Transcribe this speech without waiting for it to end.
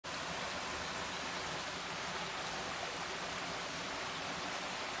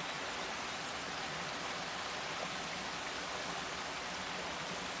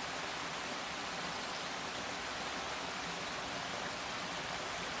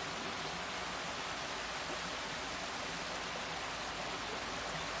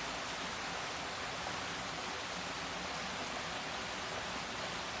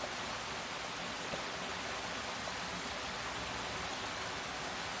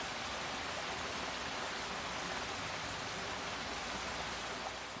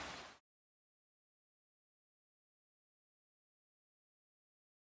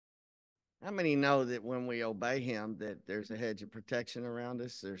How many know that when we obey him, that there's a hedge of protection around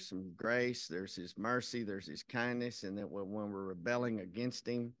us? There's some grace, there's his mercy, there's his kindness, and that when we're rebelling against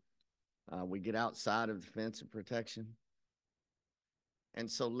him, we get outside of the fence of protection. And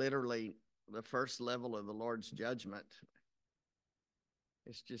so literally the first level of the Lord's judgment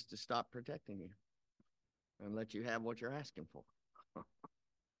is just to stop protecting you and let you have what you're asking for.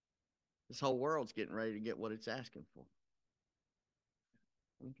 This whole world's getting ready to get what it's asking for.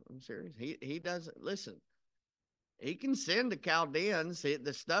 I'm serious. He doesn't listen. He can send the Chaldeans.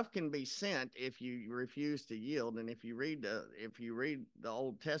 The stuff can be sent if you refuse to yield. And if you read the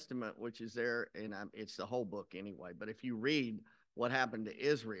Old Testament, which is there, and it's the whole book anyway. But if you read what happened to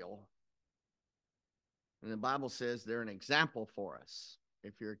Israel, and the Bible says they're an example for us.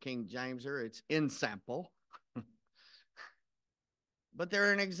 If you're a King Jameser, it's ensample. But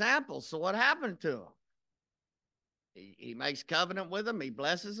they're an example. So what happened to them? He makes covenant with them. He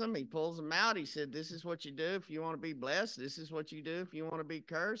blesses them. He pulls them out. He said, this is what you do if you want to be blessed. This is what you do if you want to be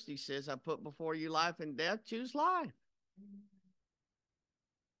cursed. He says, I put before you life and death. Choose life.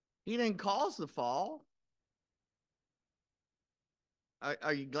 He didn't cause the fall.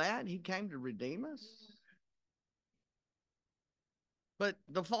 Are you glad he came to redeem us? But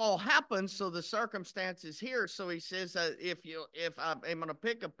the fall happens, so the circumstance is here. So he says, if I'm going to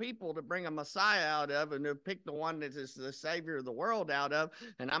pick a people to bring a Messiah out of, and to pick the one that is the Savior of the world out of,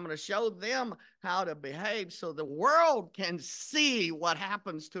 and I'm going to show them how to behave so the world can see what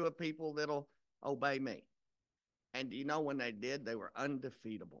happens to a people that'll obey me. And do you know when they did? They were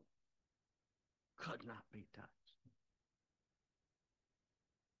undefeatable. Could not be touched.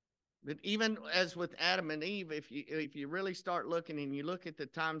 But even as with Adam and Eve, if you really start looking and you look at the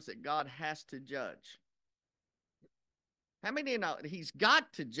times that God has to judge, how many of you know he's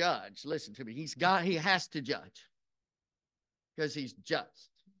got to judge? Listen to me. He has to judge because he's just.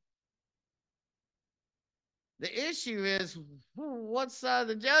 The issue is, what side of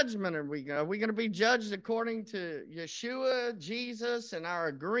the judgment are we going? Are we going to be judged according to Yeshua, Jesus, and our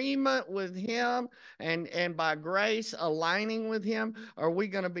agreement with him, and by grace aligning with him? Or are we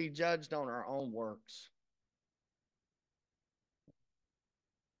going to be judged on our own works?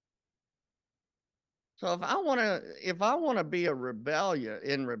 So if I want to be in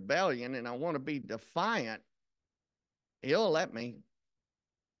rebellion, and I want to be defiant, he'll let me.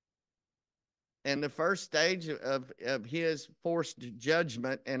 And the first stage of his forced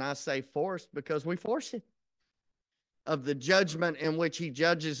judgment, and I say forced because we force it, of the judgment in which he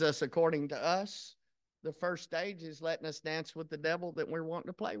judges us according to us, the first stage is letting us dance with the devil that we're wanting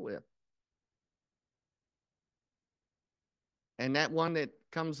to play with. And that one that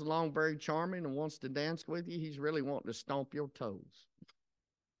comes along very charming and wants to dance with you, he's really wanting to stomp your toes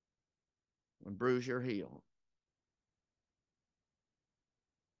and bruise your heel.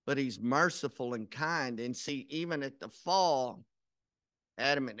 But he's merciful and kind. And see, even at the fall,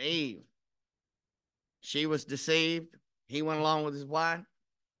 Adam and Eve, she was deceived. He went along with his wife.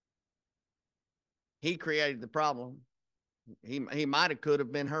 He created the problem. He might have could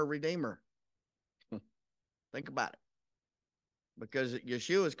have been her redeemer. Think about it. Because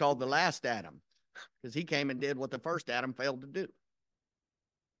Yeshua is called the last Adam, because he came and did what the first Adam failed to do.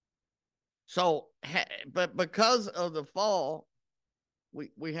 So, but because of the fall,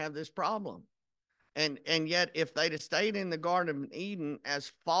 we have this problem. And yet, if they'd have stayed in the Garden of Eden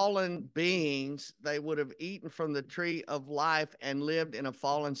as fallen beings, they would have eaten from the tree of life and lived in a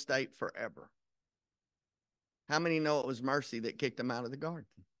fallen state forever. How many know it was mercy that kicked them out of the garden?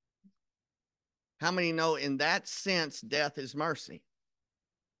 How many know in that sense death is mercy?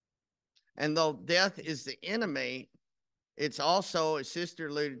 And though death is the enemy, it's also, as Sister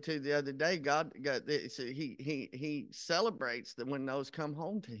alluded to the other day, God he celebrates that when those come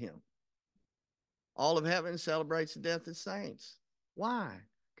home to him. All of heaven celebrates the death of saints. Why?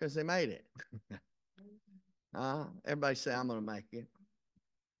 Because they made it. Everybody say, I'm going to make it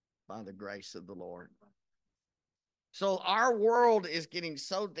by the grace of the Lord. So our world is getting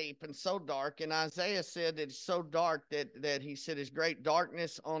so deep and so dark, and Isaiah said it's so dark that he said there's great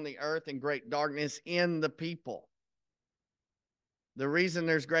darkness on the earth and great darkness in the people. The reason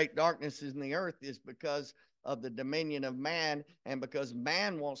there's great darkness in the earth is because of the dominion of man, and because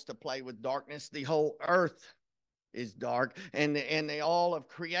man wants to play with darkness, the whole earth is dark, and all of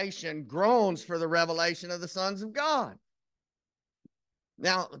creation groans for the revelation of the sons of God.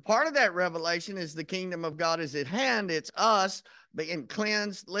 Now, part of that revelation is the kingdom of God is at hand. It's us being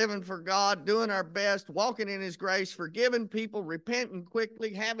cleansed, living for God, doing our best, walking in his grace, forgiving people, repenting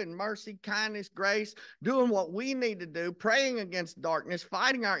quickly, having mercy, kindness, grace, doing what we need to do, praying against darkness,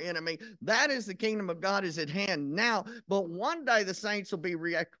 fighting our enemy. That is the kingdom of God is at hand now. But one day the saints will be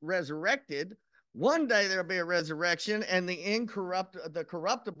resurrected. One day there'll be a resurrection, and the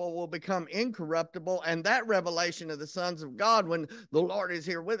corruptible will become incorruptible. And that revelation of the sons of God, when the Lord is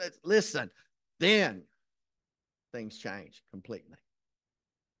here with us, listen, then things change completely.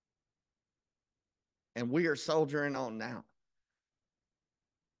 And we are soldiering on now.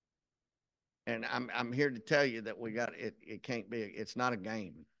 And I'm here to tell you that we got it. It can't be. It's not a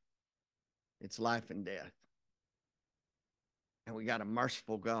game. It's life and death. And we got a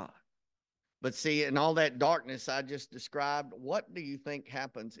merciful God. But see, in all that darkness I just described, what do you think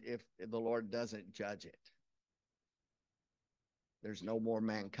happens if the Lord doesn't judge it? There's no more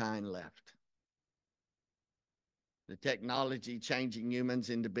mankind left. The technology changing humans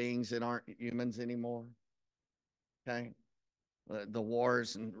into beings that aren't humans anymore. Okay? The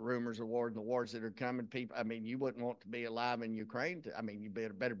wars and rumors of war, the wars that are coming, people, I mean, you wouldn't want to be alive in Ukraine. I mean, you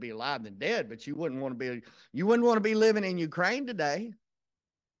better be alive than dead, but you wouldn't want to be living in Ukraine today,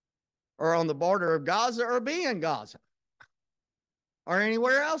 or on the border of Gaza, or be in Gaza, or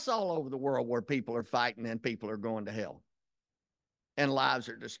anywhere else all over the world where people are fighting and people are going to hell, and lives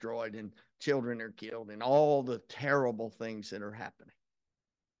are destroyed, and children are killed, and all the terrible things that are happening.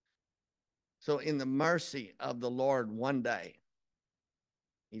 So in the mercy of the Lord, one day,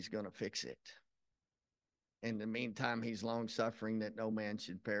 he's going to fix it. In the meantime, he's long suffering that no man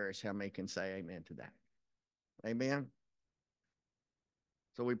should perish. How many can say amen to that? Amen.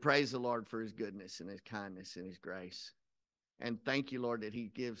 So we praise the Lord for his goodness and his kindness and his grace. And thank you, Lord, that he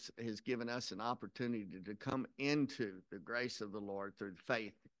has given us an opportunity to come into the grace of the Lord through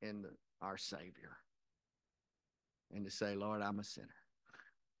faith in our Savior. And to say, Lord, I'm a sinner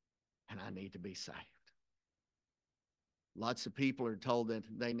and I need to be saved. Lots of people are told that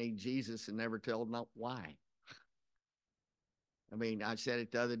they need Jesus and never told why. I mean, I said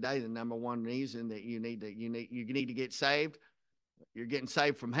it the other day, the number one reason that you need to get saved, you're getting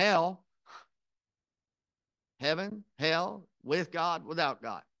saved from hell, heaven, hell, with God, without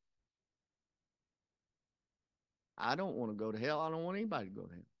God. I don't want to go to hell. I don't want anybody to go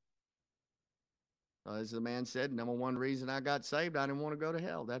to hell. As the man said, number one reason I got saved, I didn't want to go to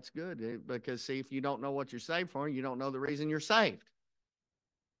hell. That's good. Because, see, if you don't know what you're saved for, you don't know the reason you're saved.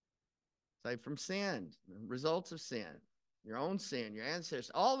 Saved from sin, results of sin, your own sin, your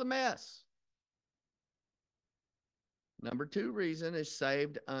ancestors, all the mess. Number two reason is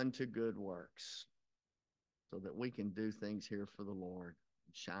saved unto good works, so that we can do things here for the Lord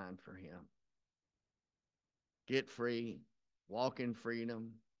and shine for him. Get free, walk in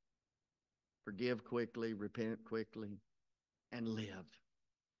freedom, forgive quickly, repent quickly, and live.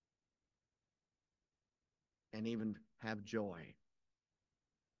 And even have joy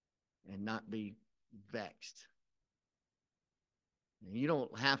and not be vexed. And you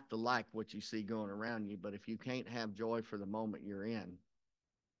don't have to like what you see going around you, but if you can't have joy for the moment you're in,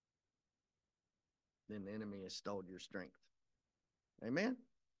 then the enemy has stole your strength. Amen?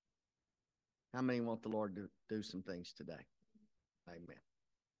 How many want the Lord to do some things today? Amen.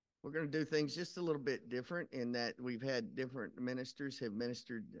 We're going to do things just a little bit different in that we've had different ministers have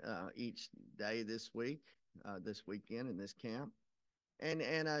ministered each day this week, this weekend in this camp. And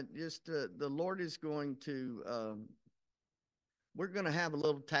the Lord is going to, we're going to have a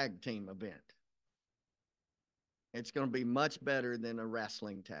little tag team event. It's going to be much better than a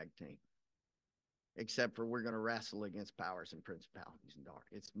wrestling tag team, except for we're going to wrestle against powers and principalities and dark.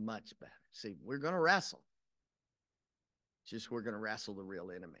 It's much better. See, we're going to wrestle. Just we're going to wrestle the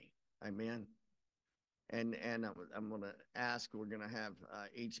real enemy. Amen. And I'm going to ask, we're going to have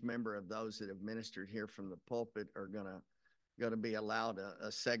each member of those that have ministered here from the pulpit are going to be allowed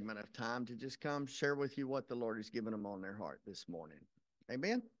a segment of time to just come share with you what the Lord has given them on their heart this morning.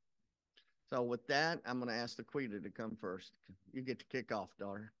 Amen. So with that, I'm going to ask Laquitta to come first. You get to kick off,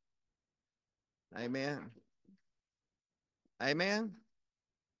 daughter. Amen. Amen.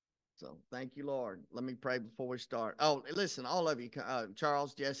 So thank you, Lord. Let me pray before we start. Oh, listen, all of you,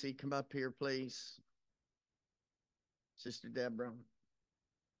 Charles, Jesse, come up here, please. Sister Deborah.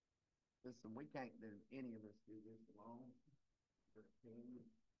 Listen, we can't do any of us do this alone. We're a team, and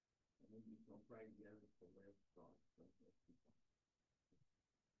we're just going to pray together before we start.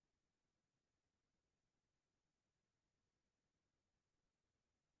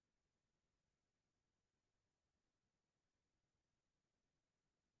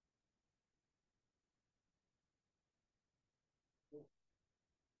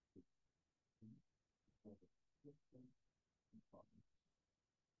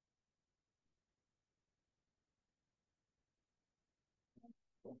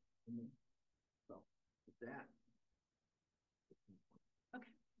 Okay.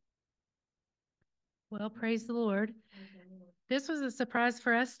 Well, praise the Lord. This was a surprise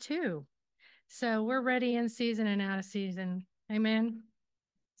for us too. So we're ready in season and out of season. Amen.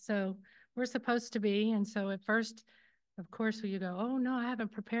 So we're supposed to be. And so at first, of course, you go, oh no, I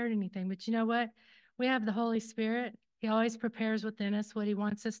haven't prepared anything. But you know what? We have the Holy Spirit. He always prepares within us what he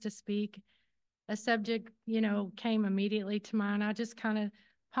wants us to speak. A subject, came immediately to mind. I just kind of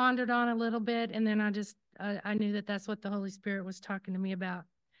pondered on a little bit. And then I knew that that's what the Holy Spirit was talking to me about.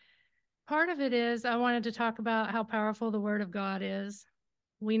 Part of it is I wanted to talk about how powerful the Word of God is.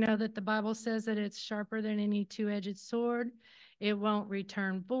 We know that the Bible says that it's sharper than any two-edged sword. It won't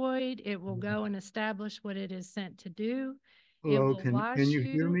return void. It will go and establish what it is sent to do. It Hello, will can wash you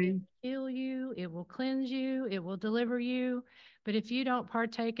hear you, it me? will heal you, it will cleanse you, it will deliver you. But if you don't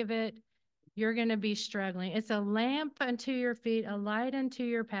partake of it, you're going to be struggling. It's a lamp unto your feet, a light unto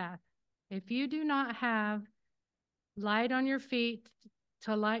your path. If you do not have light on your feet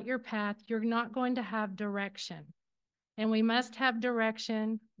to light your path, you're not going to have direction. And we must have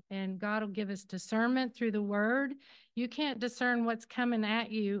direction, and God will give us discernment through the word. You can't discern what's coming at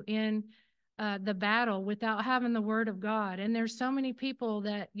you in the battle without having the word of God. And there's so many people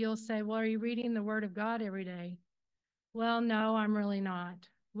that you'll say, well, are you reading the word of God every day? Well, no, I'm really not.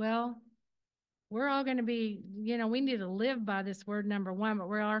 Well, we're all going to be, we need to live by this word, number one, but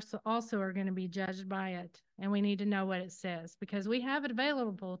we're also are going to be judged by it. And we need to know what it says because we have it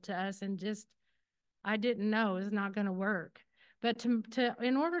available to us, and just, I didn't know it's not going to work. But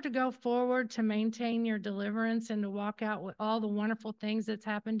in order to go forward, to maintain your deliverance and to walk out with all the wonderful things that's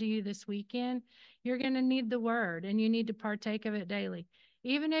happened to you this weekend, you're going to need the word, and you need to partake of it daily.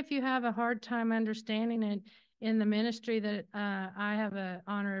 Even if you have a hard time understanding it in the ministry that I have the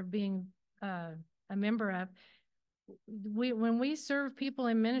honor of being a member of, when we serve people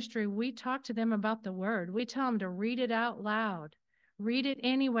in ministry, we talk to them about the word. We tell them to read it out loud. Read it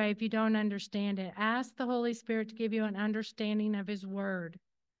anyway if you don't understand it. Ask the Holy Spirit to give you an understanding of his word.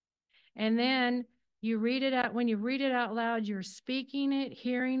 And then you read it out. When you read it out loud, you're speaking it,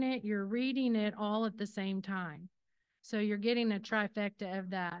 hearing it, you're reading it all at the same time. So you're getting a trifecta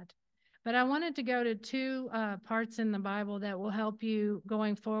of that. But I wanted to go to two parts in the Bible that will help you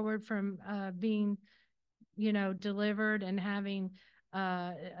going forward from being delivered and having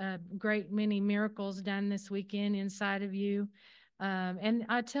a great many miracles done this weekend inside of you. And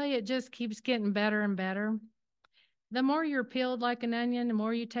I tell you, it just keeps getting better and better. The more you're peeled like an onion, the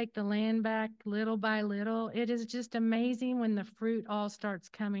more you take the land back little by little. It is just amazing when the fruit all starts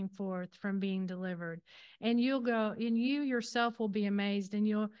coming forth from being delivered. And you'll go, and you yourself will be amazed, and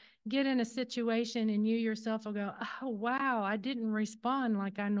you'll get in a situation and you yourself will go, oh, wow, I didn't respond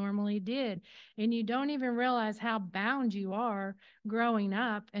like I normally did. And you don't even realize how bound you are growing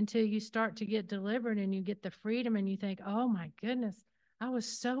up until you start to get delivered and you get the freedom and you think, oh my goodness, I was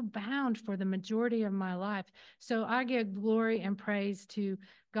so bound for the majority of my life. So I give glory and praise to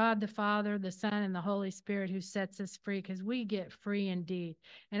God the Father, the Son, and the Holy Spirit who sets us free, because we get free indeed.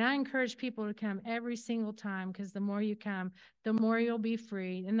 And I encourage people to come every single time, because the more you come, the more you'll be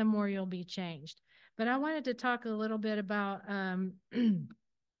free and the more you'll be changed. But I wanted to talk a little bit about 2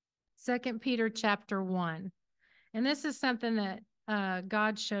 Peter chapter 1. And this is something that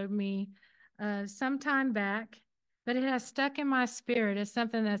God showed me some time back, but it has stuck in my spirit as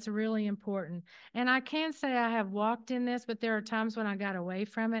something that's really important. And I can say I have walked in this, but there are times when I got away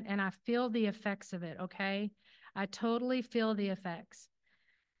from it and I feel the effects of it, okay? I totally feel the effects.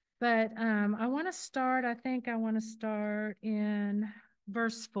 But I want to start in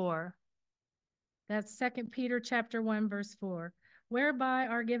verse 4. That's 2 Peter chapter 1, verse 4. Whereby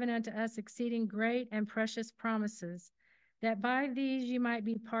are given unto us exceeding great and precious promises, that by these you might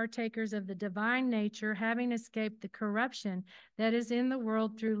be partakers of the divine nature, having escaped the corruption that is in the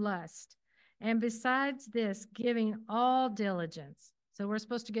world through lust. And besides this, giving all diligence. So we're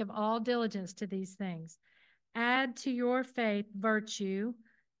supposed to give all diligence to these things. Add to your faith virtue,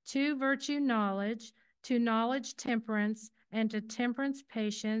 to virtue knowledge, to knowledge temperance, and to temperance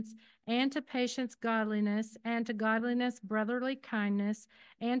patience, and to patience godliness, and to godliness brotherly kindness,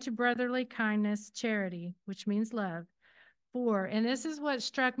 and to brotherly kindness charity, which means love. 4, and this is what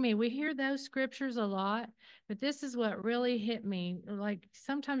struck me. We hear those scriptures a lot, but this is what really hit me. Like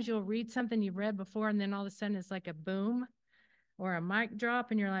sometimes you'll read something you've read before, and then all of a sudden it's like a boom or a mic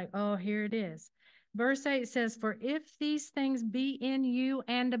drop, and you're like, oh, here it is. Verse 8 says, for if these things be in you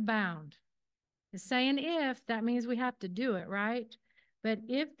and abound. It's saying if, that means we have to do it, right? But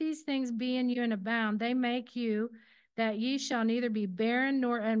if these things be in you and abound, they make you that ye shall neither be barren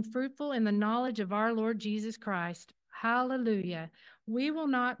nor unfruitful in the knowledge of our Lord Jesus Christ. Hallelujah. We will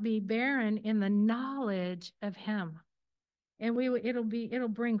not be barren in the knowledge of him. And it'll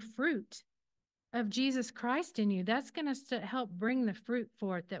bring fruit of Jesus Christ in you. That's going to help bring the fruit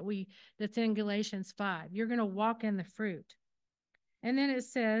forth that's in Galatians 5. You're going to walk in the fruit. And then it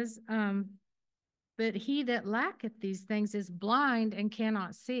says, but he that lacketh these things is blind and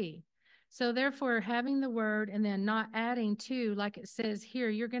cannot see. So therefore, having the word and then not adding to, like it says here,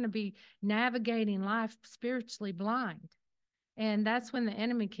 you're going to be navigating life spiritually blind. And that's when the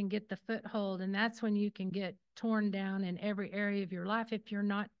enemy can get the foothold, and that's when you can get torn down in every area of your life if you're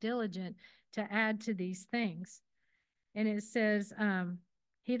not diligent to add to these things. And it says,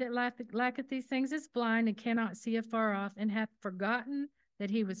 he that lacketh these things is blind and cannot see afar off, and hath forgotten that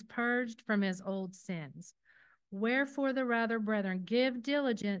he was purged from his old sins. Wherefore the rather, brethren, give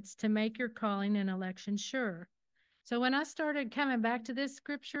diligence to make your calling and election sure. So when I started coming back to this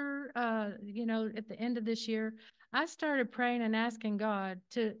scripture, at the end of this year, I started praying and asking God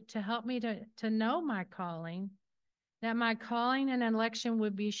to help me to know my calling, that my calling and election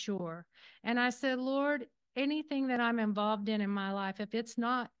would be sure. And I said, Lord, anything that I'm involved in my life, if it's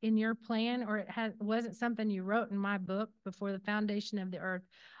not in your plan or wasn't something you wrote in my book before the foundation of the earth,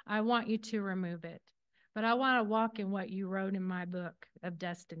 I want you to remove it. But I want to walk in what you wrote in my book of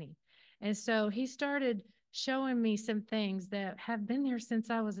destiny. And so he started showing me some things that have been there since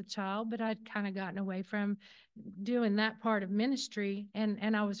I was a child, but I'd kind of gotten away from doing that part of ministry.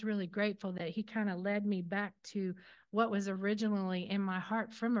 And I was really grateful that he kind of led me back to what was originally in my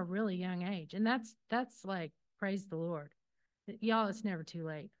heart from a really young age. And that's like, praise the Lord. Y'all, it's never too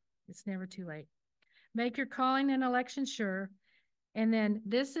late. It's never too late. Make your calling and election sure. And then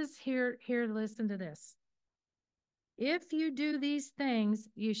this is here, listen to this. If you do these things,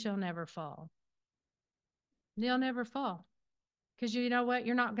 you shall never fall. You'll never fall. Because you know what?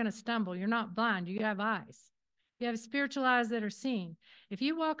 You're not going to stumble. You're not blind. You have eyes. You have spiritual eyes that are seeing. If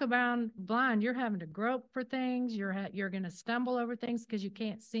you walk around blind, you're having to grope for things. You're going to stumble over things because you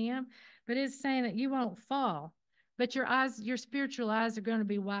can't see them. But it's saying that you won't fall. But your spiritual eyes are going to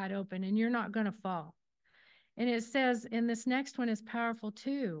be wide open, and you're not going to fall. And it says, and this next one is powerful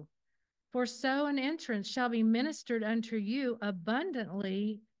too. For so an entrance shall be ministered unto you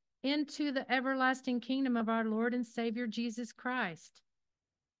abundantly into the everlasting kingdom of our Lord and Savior Jesus Christ.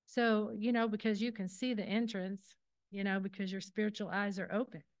 So, because you can see the entrance, because your spiritual eyes are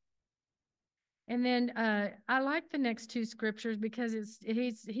open. And then I like the next two scriptures because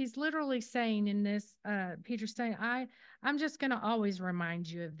he's literally saying in this, Peter's saying, I'm just going to always remind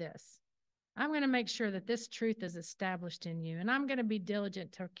you of this. I'm going to make sure that this truth is established in you, and I'm going to be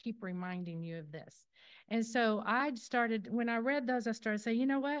diligent to keep reminding you of this. And so when I read those, I started saying, you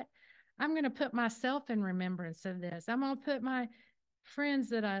know what? I'm going to put myself in remembrance of this. I'm going to put my friends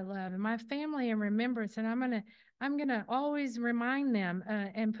that I love and my family in remembrance, and I'm going to always remind them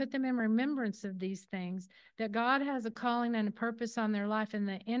and put them in remembrance of these things, that God has a calling and a purpose on their life, and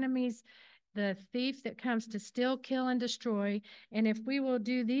the thief that comes to steal, kill, and destroy. And if we will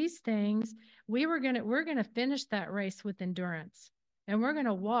do these things, we're going to finish that race with endurance. And we're going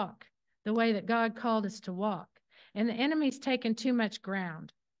to walk the way that God called us to walk. And the enemy's taken too much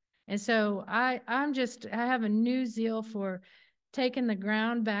ground. And so I have a new zeal for taking the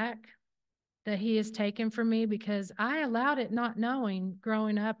ground back that he has taken from me, because I allowed it, not knowing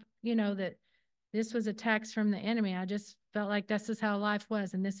growing up, that this was attacks from the enemy. I just felt like this is how life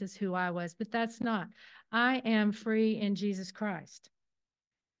was and this is who I was, but that's not. I am free in Jesus Christ.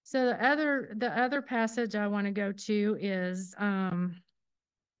 So the other passage I want to go to is, let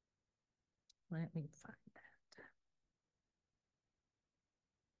me find that.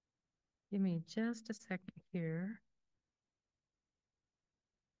 Give me just a second here.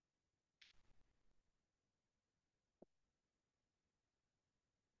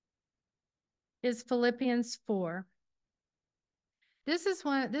 Is Philippians 4. This is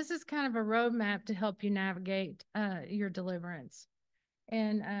kind of a roadmap to help you navigate your deliverance.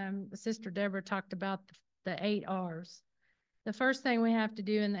 And Sister Deborah talked about the 8 R's. The first thing we have to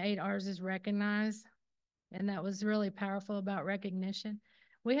do in the 8 R's is recognize. And that was really powerful about recognition.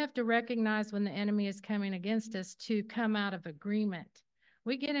 We have to recognize when the enemy is coming against us to come out of agreement.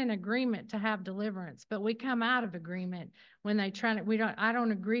 We get in agreement to have deliverance, but we come out of agreement when I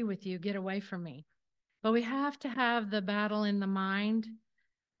don't agree with you, get away from me. But we have to have the battle in the mind.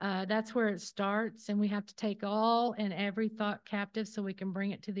 That's where it starts. And we have to take all and every thought captive so we can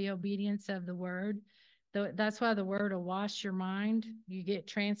bring it to the obedience of the word. That's why the word will wash your mind. You get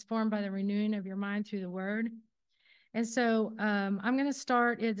transformed by the renewing of your mind through the word. And so I'm going to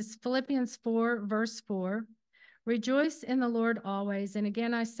start. It's Philippians 4, verse 4. Rejoice in the Lord always. And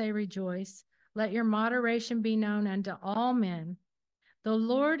again, I say rejoice. Let your moderation be known unto all men. The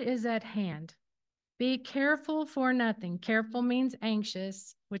Lord is at hand. Be careful for nothing. Careful means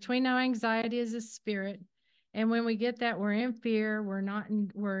anxious, which we know anxiety is a spirit. And when we get that, we're in fear, we're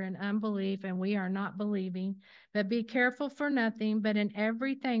in unbelief, and we are not believing. But be careful for nothing, but in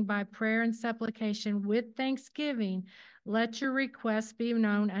everything by prayer and supplication with thanksgiving, let your requests be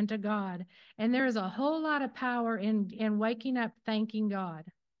known unto God. And there is a whole lot of power in waking up thanking God.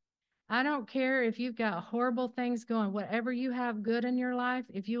 I don't care if you've got horrible things going, whatever you have good in your life,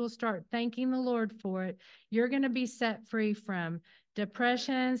 if you will start thanking the Lord for it, you're going to be set free from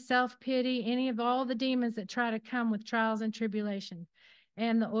depression, self-pity, any of all the demons that try to come with trials and tribulation.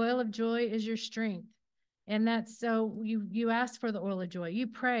 And the oil of joy is your strength. And that's so you ask for the oil of joy. You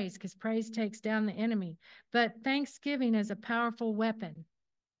praise because praise takes down the enemy. But thanksgiving is a powerful weapon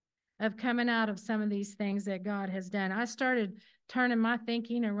of coming out of some of these things that God has done. I started turning my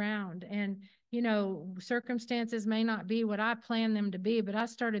thinking around, and circumstances may not be what I planned them to be, but I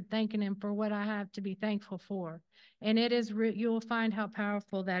started thanking him for what I have to be thankful for. And it is, you'll find how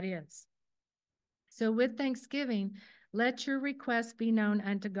powerful that is. So with thanksgiving, let your requests be known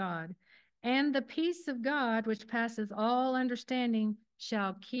unto God. And the peace of God, which passes all understanding,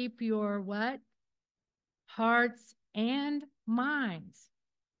 shall keep your what? Hearts and minds.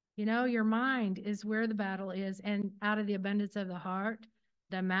 Your mind is where the battle is, and out of the abundance of the heart,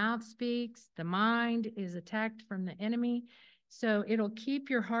 the mouth speaks, the mind is attacked from the enemy. So it'll keep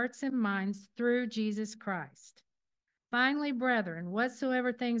your hearts and minds through Jesus Christ. Finally, brethren,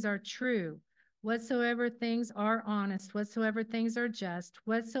 whatsoever things are true, whatsoever things are honest, whatsoever things are just,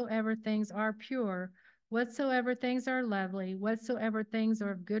 whatsoever things are pure, whatsoever things are lovely, whatsoever things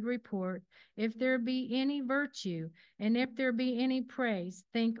are of good report, if there be any virtue, and if there be any praise,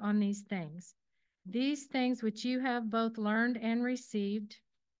 think on these things. These things which you have both learned and received,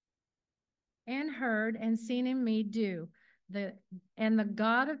 and heard and seen in me do, and the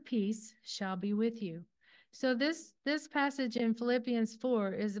God of peace shall be with you. So this passage in Philippians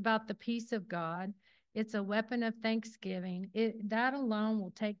 4 is about the peace of God. It's a weapon of thanksgiving. That alone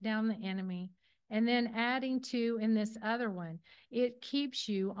will take down the enemy. And then adding to in this other one, it keeps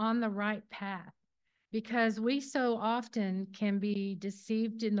you on the right path, because we so often can be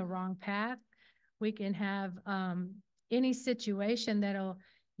deceived in the wrong path. We can have any situation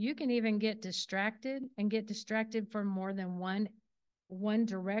you can even get distracted for more than one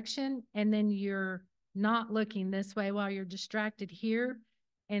direction, and then you're not looking this way while you're distracted here,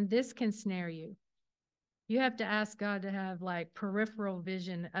 and this can snare you. You have to ask God to have like peripheral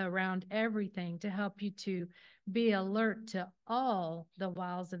vision around everything to help you to be alert to all the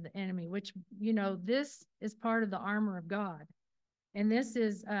wiles of the enemy, which, this is part of the armor of God. And this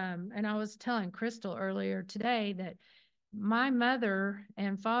is, and I was telling Crystal earlier today that my mother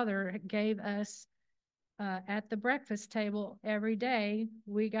and father gave us at the breakfast table every day,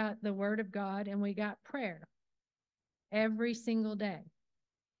 we got the word of God and we got prayer every single day.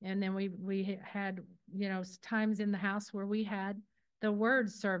 And then we had, times in the house where we had the word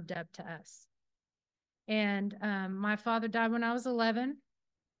served up to us. And my father died when I was 11.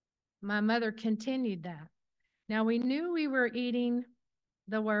 My mother continued that. Now we knew we were eating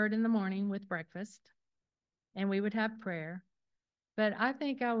the word in the morning with breakfast, and we would have prayer. But I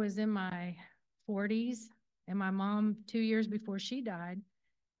think I was in my 40s, and my mom, 2 years before she died,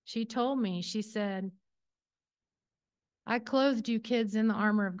 she told me, she said, I clothed you kids in the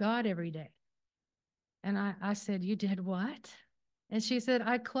armor of God every day. And I said, you did what? And she said,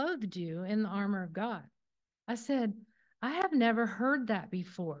 I clothed you in the armor of God. I said, I have never heard that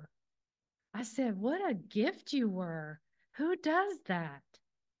before. I said, what a gift you were. Who does that?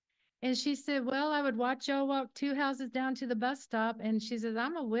 And she said, well, I would watch y'all walk 2 houses down to the bus stop. And she says,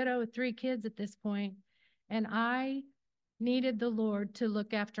 I'm a widow with 3 kids at this point, and I needed the Lord to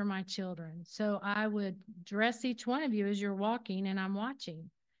look after my children. So I would dress each one of you as you're walking, and I'm watching.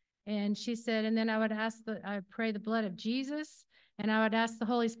 And she said, and then I would pray the blood of Jesus, and I would ask the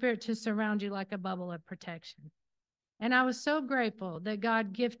Holy Spirit to surround you like a bubble of protection. And I was so grateful that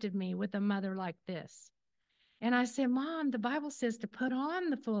God gifted me with a mother like this. And I said, Mom, the Bible says to put on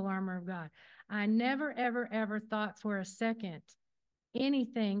the full armor of God. I never, ever, ever thought for a second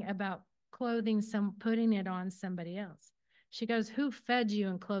anything about putting it on somebody else. She goes, who fed you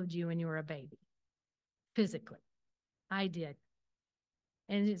and clothed you when you were a baby? Physically. I did.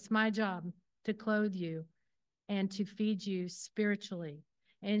 And it's my job to clothe you and to feed you spiritually.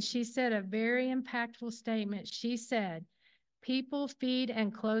 And she said a very impactful statement. She said, people feed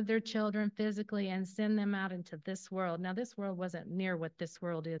and clothe their children physically and send them out into this world. Now, this world wasn't near what this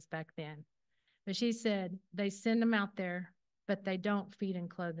world is back then. But she said, they send them out there, but they don't feed and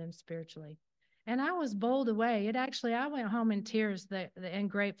clothe them spiritually. And I was bowled away. I went home in tears and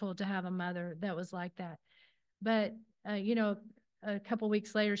grateful to have a mother that was like that. But, a couple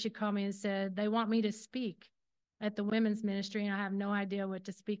weeks later, she called me and said, they want me to speak at the women's ministry, and I have no idea what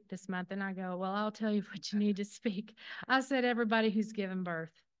to speak this month. And I go, well, I'll tell you what you need to speak. I said, everybody who's given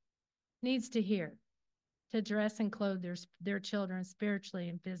birth needs to hear, to dress and clothe their children spiritually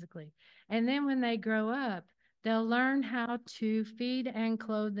and physically. And then when they grow up, they'll learn how to feed and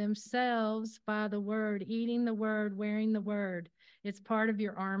clothe themselves by the word, eating the word, wearing the word. It's part of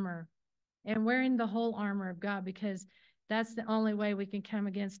your armor, and wearing the whole armor of God, because that's the only way we can come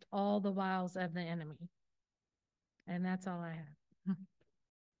against all the wiles of the enemy. And that's all I have.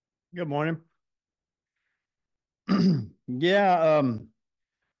 Good morning. Yeah,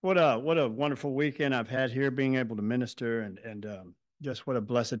 what a wonderful weekend I've had here, being able to minister, and just what a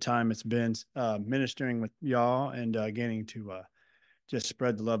blessed time it's been ministering with y'all, and getting to just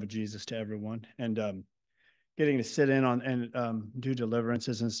spread the love of Jesus to everyone, and getting to sit in on and do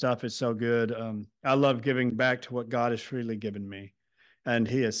deliverances and stuff is so good. I love giving back to what God has freely given me, and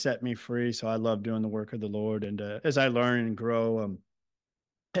He has set me free. So I love doing the work of the Lord, and as I learn and grow,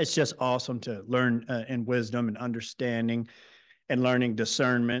 it's just awesome to learn in wisdom and understanding and learning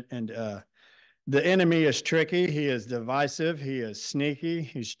discernment. And the enemy is tricky. He is divisive. He is sneaky.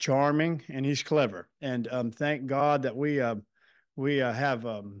 He's charming, and he's clever. And thank God that we have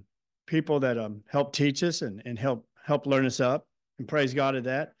people that help teach us and help learn us up. And praise God at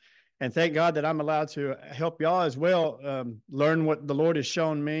that. And thank God that I'm allowed to help y'all as well learn what the Lord has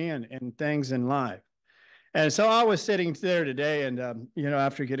shown me and things in life. And so I was sitting there today, and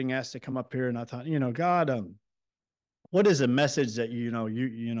after getting asked to come up here, and I thought, God, what is a message that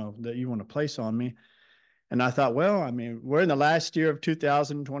that you want to place on me? And I thought, well, I mean, we're in the last year of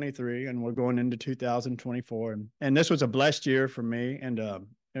 2023, and we're going into 2024, and this was a blessed year for me, and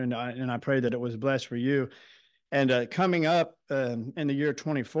I pray that it was blessed for you. And coming up in the year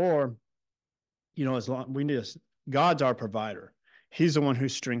 24, God's our provider. He's the one who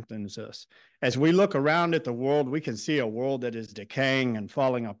strengthens us. As we look around at the world, we can see a world that is decaying and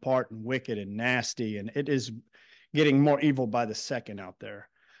falling apart and wicked and nasty, and it is getting more evil by the second out there.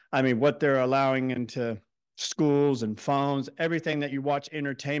 I mean, what they're allowing into schools and phones, everything that you watch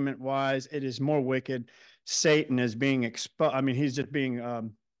entertainment-wise, it is more wicked. Satan is being exposed. I mean, he's just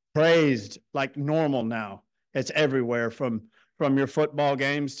being praised like normal now. It's everywhere, from your football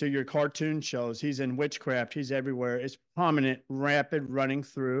games to your cartoon shows. He's in witchcraft. He's everywhere. It's prominent, rapid, running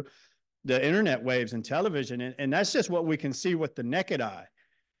through the internet waves and television. And that's just what we can see with the naked eye.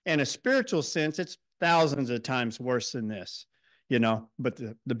 In a spiritual sense, it's thousands of times worse than this, But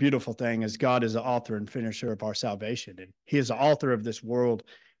the beautiful thing is God is the author and finisher of our salvation. And He is the author of this world.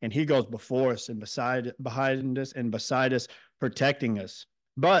 And He goes before us and behind us and beside us, protecting us.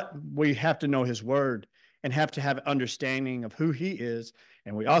 But we have to know His word and have to have an understanding of who He is.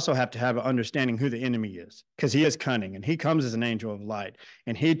 And we also have to have an understanding who the enemy is, because he is cunning, and he comes as an angel of light,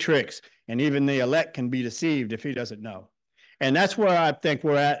 and he tricks, and even the elect can be deceived if he doesn't know. And that's where I think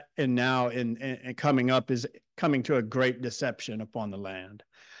we're at and now in coming up, is coming to a great deception upon the land.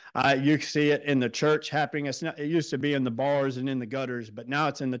 You see it in the church happening. It used to be in the bars and in the gutters, but now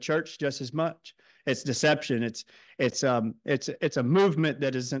it's in the church just as much. It's deception. It's a movement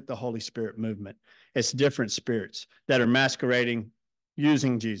that isn't the Holy Spirit movement. It's different spirits that are masquerading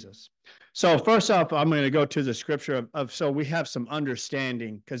using Jesus. So first off, I'm going to go to the scripture so we have some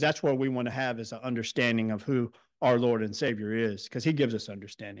understanding, because that's where we want to have, is an understanding of who our Lord and Savior is, because He gives us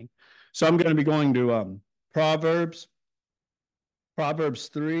understanding. So I'm going to be going to Proverbs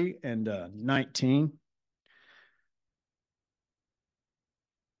 3 and 19.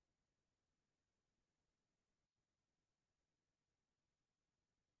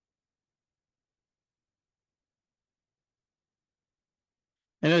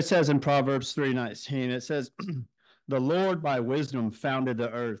 And it says in Proverbs 3:19, it says, the Lord by wisdom founded the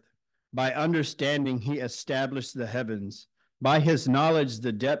earth. By understanding He established the heavens. By His knowledge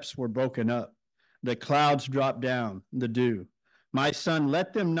the depths were broken up. The clouds dropped down, the dew. My son,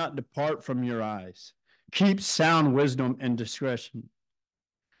 let them not depart from your eyes. Keep sound wisdom and discretion,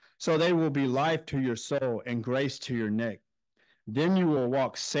 so they will be life to your soul and grace to your neck. Then you will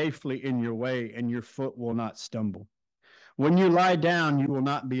walk safely in your way, and your foot will not stumble. When you lie down, you will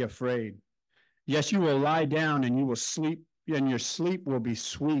not be afraid. Yes, you will lie down and you will sleep, and your sleep will be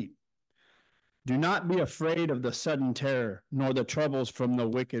sweet. Do not be afraid of the sudden terror, nor the troubles from the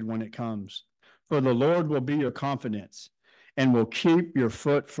wicked when it comes. For the Lord will be your confidence and will keep your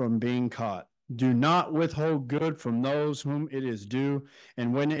foot from being caught. Do not withhold good from those whom it is due,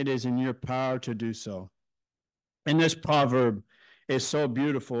 and when it is in your power to do so. And this proverb is so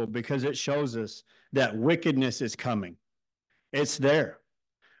beautiful because it shows us that wickedness is coming. It's there.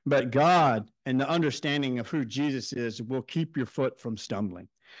 But God and the understanding of who Jesus is will keep your foot from stumbling.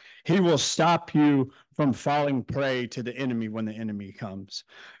 He will stop you from falling prey to the enemy when the enemy comes.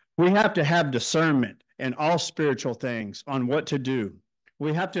 We have to have discernment in all spiritual things on what to do.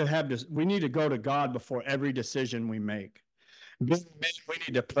 We have to have this. We need to go to God before every decision we make. We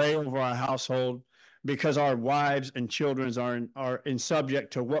need to pray over our household because our wives and children are in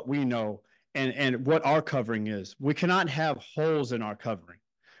subject to what we know and what our covering is. We cannot have holes in our covering.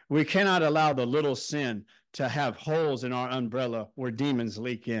 We cannot allow the little sin to have holes in our umbrella where demons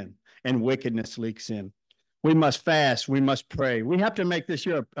leak in and wickedness leaks in. We must fast. We must pray. We have to make this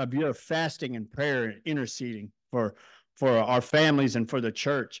year a year of fasting and prayer and interceding for our families and for the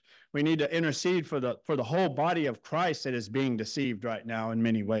church. We need to intercede for the whole body of Christ that is being deceived right now in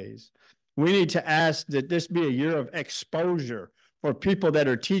many ways. We need to ask that this be a year of exposure for people that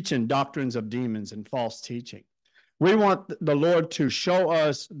are teaching doctrines of demons and false teaching. We want the Lord to show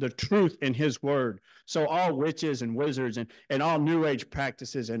us the truth in his word. So all witches and wizards and all new age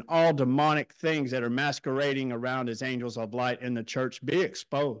practices and all demonic things that are masquerading around as angels of light in the church be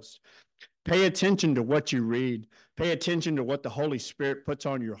exposed. Pay attention to what you read. Pay attention to what the Holy Spirit puts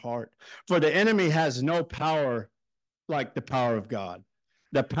on your heart. For the enemy has no power like the power of God.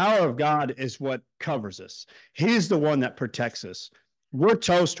 The power of God is what covers us. He's the one that protects us. We're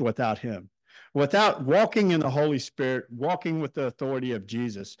toast without him. Without walking in the Holy Spirit, walking with the authority of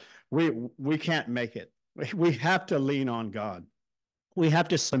Jesus, we can't make it. We have to lean on God. We have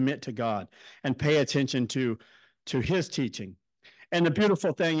to submit to God and pay attention to his teaching. And the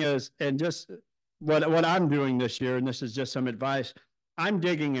beautiful thing is, and just what I'm doing this year, and this is just some advice, I'm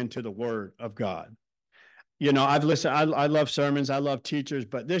digging into the word of God. You know, I've listened, I love sermons, I love teachers,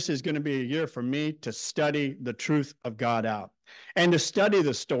 but this is going to be a year for me to study the truth of God out and to study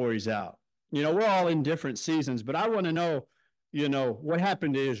the stories out. You know, we're all in different seasons, but I want to know, you know, what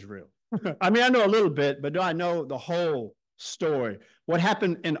happened to Israel. I mean, I know a little bit, but do I know the whole story? What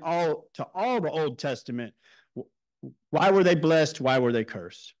happened to all the Old Testament? Why were they blessed? Why were they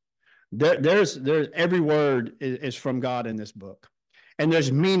cursed? There's every word is from God in this book, and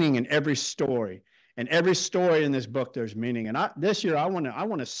there's meaning in every story. And every story in this book, there's meaning. And this year, I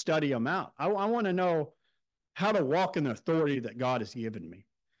want to study them out. I want to know how to walk in the authority that God has given me.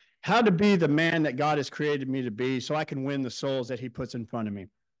 How to be the man that God has created me to be so I can win the souls that he puts in front of me.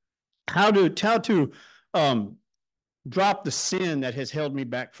 How to drop the sin that has held me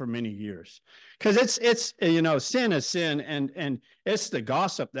back for many years. Because it's you know, sin is sin, and it's the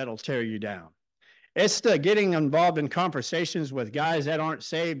gossip that'll tear you down. It's the getting involved in conversations with guys that aren't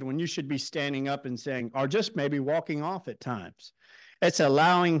saved when you should be standing up and saying, or just maybe walking off at times. It's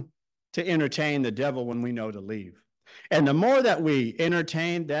allowing to entertain the devil when we know to leave. And the more that we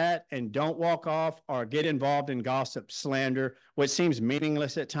entertain that and don't walk off or get involved in gossip, slander, which seems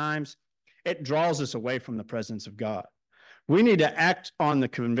meaningless at times, it draws us away from the presence of God. We need to act on the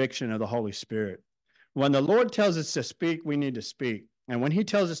conviction of the Holy Spirit. When the Lord tells us to speak, we need to speak. And when he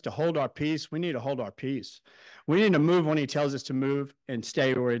tells us to hold our peace, we need to hold our peace. We need to move when he tells us to move and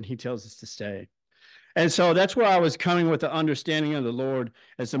stay when he tells us to stay. And so that's where I was coming with the understanding of the Lord.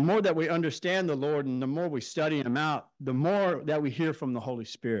 As the more that we understand the Lord and the more we study him out, the more that we hear from the Holy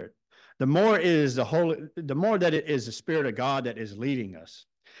Spirit. The more that it is the Spirit of God that is leading us.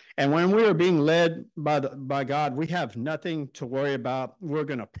 And when we are being led by God, we have nothing to worry about. We're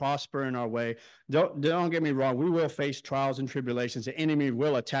going to prosper in our way. Don't get me wrong. We will face trials and tribulations. The enemy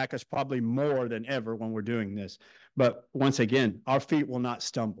will attack us probably more than ever when we're doing this. But once again, our feet will not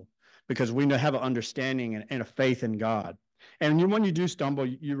stumble because we have an understanding and a faith in God. And when you do stumble,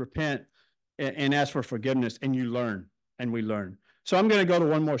 you repent and ask for forgiveness, and you learn, and we learn. So I'm going to go to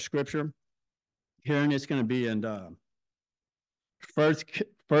one more scripture here, and it's going to be in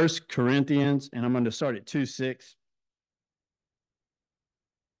First Corinthians, and I'm going to start at 2:6.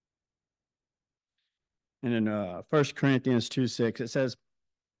 And in 1 Corinthians 2:6, it says,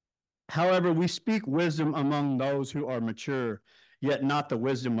 however, we speak wisdom among those who are mature, yet not the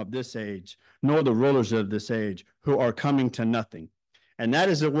wisdom of this age, nor the rulers of this age, who are coming to nothing. And that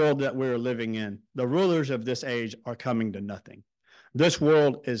is the world that we're living in. The rulers of this age are coming to nothing. This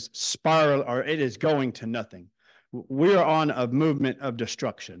world is it is going to nothing. We are on a movement of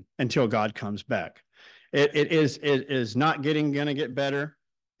destruction until God comes back. It is not going to get better.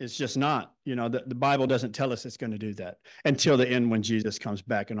 It's just not. You know, the Bible doesn't tell us it's going to do that until the end when Jesus comes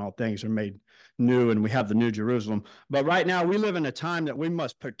back and all things are made new, and we have the New Jerusalem. But right now we live in a time that we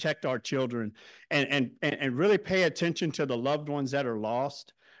must protect our children and really pay attention to the loved ones that are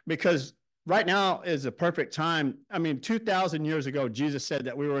lost, because right now is a perfect time. I mean, 2,000 years ago, Jesus said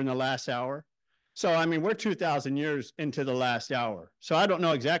that we were in the last hour. So, I mean, we're 2,000 years into the last hour. So I don't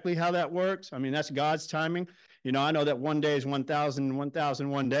know exactly how that works. I mean, that's God's timing. You know, I know that one day is 1,000,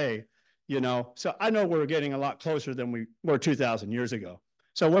 1,001 day, you know. So I know we're getting a lot closer than we were 2,000 years ago.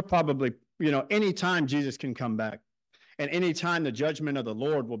 So we're probably, you know, anytime Jesus can come back, and anytime the judgment of the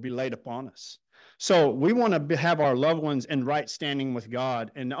Lord will be laid upon us. So we want to have our loved ones in right standing with God.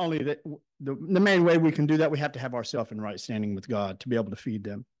 And only that the main way we can do that, we have to have ourselves in right standing with God to be able to feed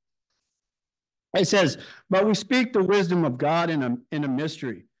them. It says, but we speak the wisdom of God in a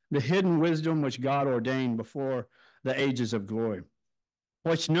mystery, the hidden wisdom which God ordained before the ages of glory,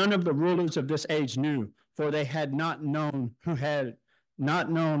 which none of the rulers of this age knew, for they had not known, who had not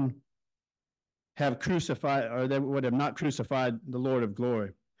known, have crucified, or they would have not crucified the Lord of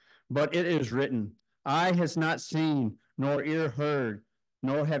glory. But it is written, eye has not seen, nor ear heard,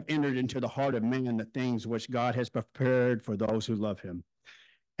 nor have entered into the heart of man the things which God has prepared for those who love him.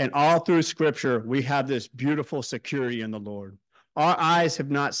 And all through Scripture, we have this beautiful security in the Lord. Our eyes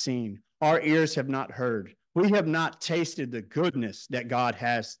have not seen, our ears have not heard. We have not tasted the goodness that God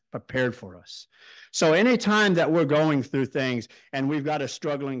has prepared for us. So anytime that we're going through things and we've got a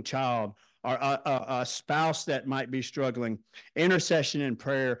struggling child or a spouse that might be struggling, intercession and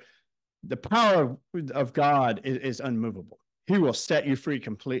prayer, the power of God is unmovable. He will set you free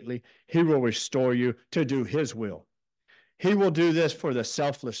completely. He will restore you to do his will. He will do this for the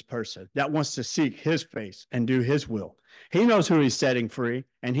selfless person that wants to seek his face and do his will. He knows who he's setting free,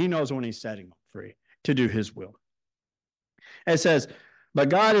 and he knows when he's setting them free to do his will. It says, but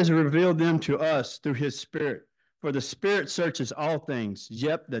God has revealed them to us through his Spirit, for the Spirit searches all things,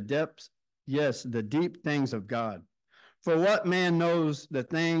 yep, the depths, yes, the deep things of God. For what man knows the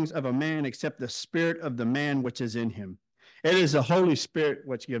things of a man except the spirit of the man which is in him? It is the Holy Spirit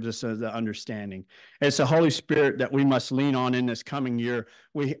which gives us the understanding. It's the Holy Spirit that we must lean on in this coming year.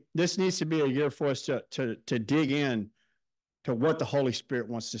 This needs to be a year for us to dig in to what the Holy Spirit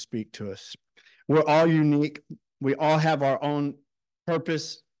wants to speak to us. We're all unique. We all have our own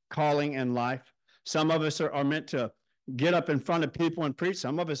purpose, calling in life. Some of us are meant to get up in front of people and preach.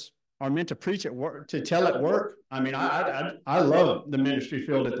 Some of us are meant to preach at work, to tell at work. I mean, I love the ministry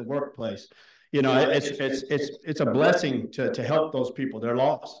field at the workplace. You know, it's a blessing to help those people. They're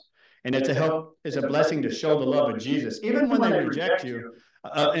lost, and it's a blessing to show the love of Jesus, even when they reject you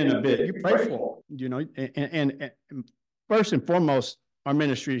in a bit. You pray for them, you know, and first and foremost, our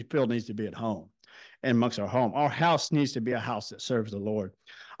ministry field needs to be at home and amongst our home. Our house needs to be a house that serves the Lord.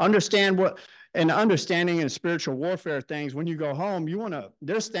 Understanding in spiritual warfare things, when you go home,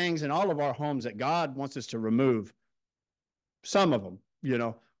 there's things in all of our homes that God wants us to remove. Some of them, you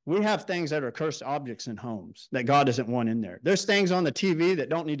know, we have things that are cursed objects in homes that God doesn't want in there. There's things on the TV that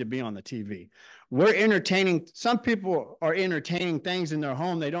don't need to be on the TV. Some people are entertaining things in their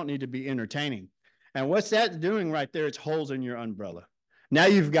home they don't need to be entertaining. And what's that doing right there? It's holes in your umbrella. Now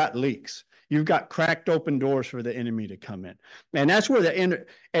you've got leaks. You've got cracked open doors for the enemy to come in. And that's where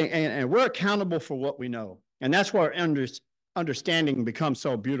and we're accountable for what we know. And that's where understanding becomes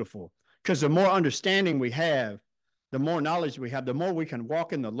so beautiful. Because the more understanding we have, the more knowledge we have, the more we can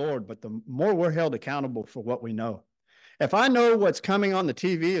walk in the Lord, but the more we're held accountable for what we know. If I know what's coming on the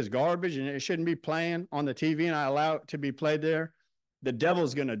TV is garbage and it shouldn't be playing on the TV and I allow it to be played there, the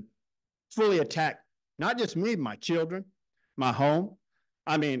devil's going to fully attack not just me, my children, my home.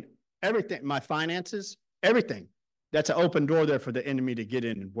 I mean, everything, my finances, everything. That's an open door there for the enemy to get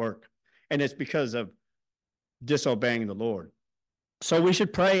in and work. And it's because of disobeying the Lord. So we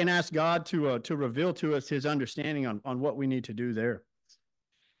should pray and ask God to reveal to us his understanding on what we need to do there.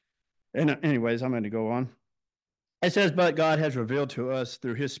 And anyways, I'm going to go on. It says, but God has revealed to us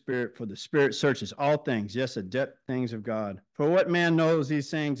through his Spirit, for the Spirit searches all things, yes, the depth things of God. For what man knows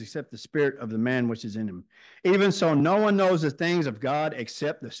these things except the spirit of the man which is in him? Even so, no one knows the things of God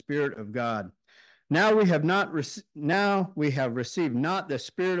except the Spirit of God. Now we have received not the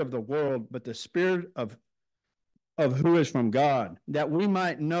spirit of the world, but the Spirit of who is from God, that we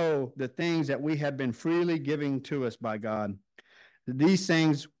might know the things that we have been freely given to us by God. These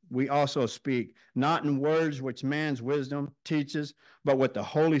things we also speak, not in words which man's wisdom teaches, but what the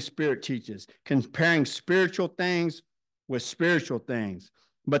Holy Spirit teaches, comparing spiritual things with spiritual things.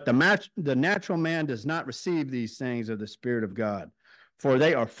 But the natural man does not receive these things of the Spirit of God, for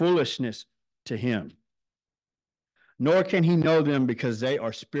they are foolishness to him. Nor can he know them because they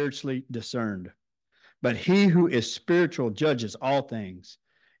are spiritually discerned. But he who is spiritual judges all things,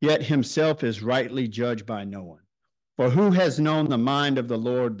 yet himself is rightly judged by no one. For who has known the mind of the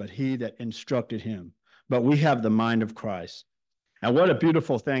Lord but he that instructed him? But we have the mind of Christ. And what a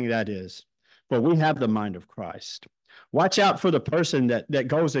beautiful thing that is. For we have the mind of Christ. Watch out for the person that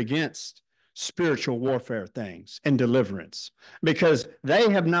goes against spiritual warfare things and deliverance, because they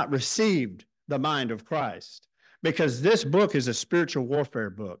have not received the mind of Christ. Because this book is a spiritual warfare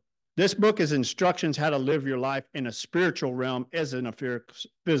book. This book is instructions how to live your life in a spiritual realm as in a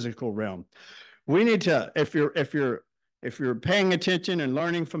physical realm. We need to, if you're paying attention and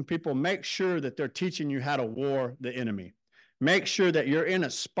learning from people, make sure that they're teaching you how to war the enemy. Make sure that you're in a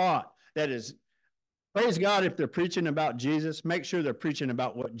spot that is, praise God, if they're preaching about Jesus, make sure they're preaching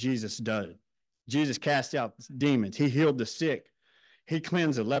about what Jesus does. Jesus cast out demons. He healed the sick. He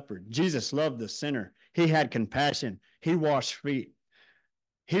cleansed the leper. Jesus loved the sinner. He had compassion. He washed feet.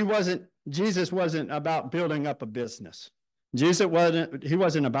 Jesus wasn't about building up a business. He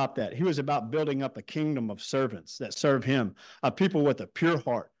wasn't about that. He was about building up a kingdom of servants that serve him, a people with a pure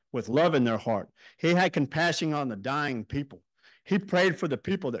heart, with love in their heart. He had compassion on the dying people. He prayed for the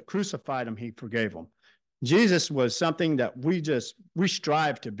people that crucified him. He forgave them. Jesus was something that we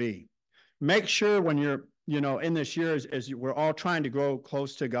strive to be. Make sure when you're, in this year, as we're all trying to grow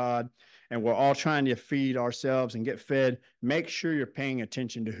close to God and we're all trying to feed ourselves and get fed, make sure you're paying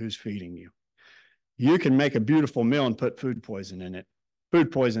attention to who's feeding you. You can make a beautiful meal and put food poison in it.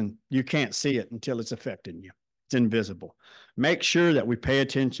 Food poison, you can't see it until it's affecting you. It's invisible. Make sure that we pay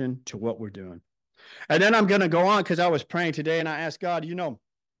attention to what we're doing. And then I'm going to go on because I was praying today and I asked God,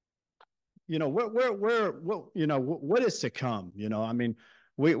 what is to come?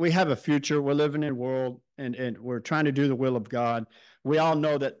 We have a future. We're living in a world and we're trying to do the will of God. We all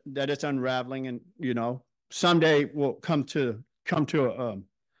know that it's unraveling and, someday we'll come to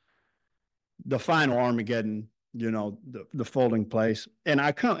the final Armageddon, the folding place. And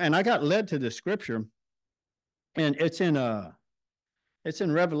I got led to this scripture, and it's in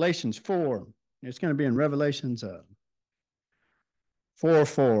Revelations 4. It's going to be in Revelations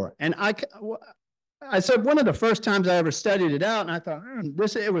 4:4. And I said one of the first times I ever studied it out, and I thought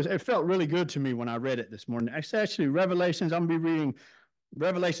it felt really good to me when I read it this morning. It's actually Revelations. I'm going to be reading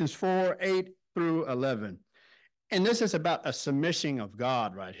Revelations 4:8-11. And this is about a submission of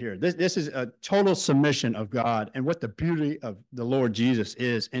God right here. This is a total submission of God and what the beauty of the Lord Jesus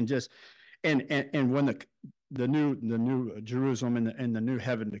is, and when the new Jerusalem and the new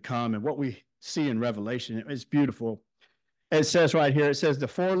heaven to come, and what we see in Revelation is beautiful. It says right here, it says the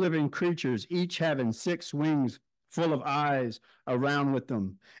four living creatures, each having 6 wings full of eyes around with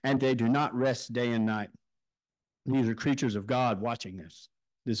them, and they do not rest day and night. These are creatures of God watching this.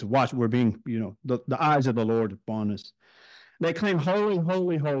 We're being, the eyes of the Lord upon us. They claim, holy,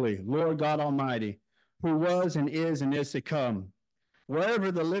 holy, holy, Lord God Almighty, who was and is to come.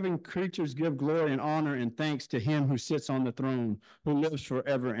 Wherever the living creatures give glory and honor and thanks to him who sits on the throne, who lives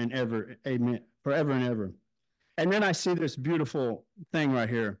forever and ever. Amen. Forever and ever. And then I see this beautiful thing right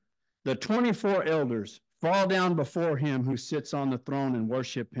here. The 24 elders fall down before him who sits on the throne and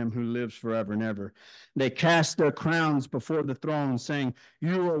worship him who lives forever and ever. They cast their crowns before the throne, saying,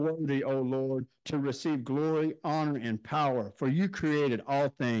 you are worthy, O Lord, to receive glory, honor, and power, for you created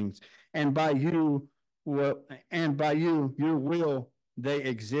all things, and by you, your will, they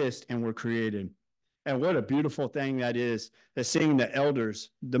exist and were created. And what a beautiful thing that is, that seeing the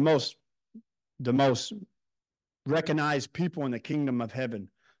elders, the most recognized people in the kingdom of heaven,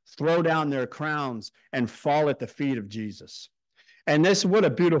 throw down their crowns and fall at the feet of Jesus. And what a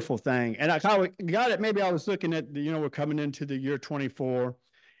beautiful thing. And I got it. Maybe I was looking at, we're coming into the year 24,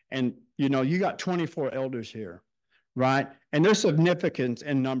 and, you got 24 elders here, right? And there's significance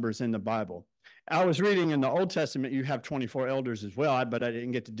in numbers in the Bible. I was reading in the Old Testament, you have 24 elders as well, but I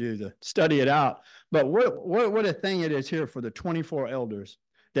didn't get to study it out. But what a thing it is here for the 24 elders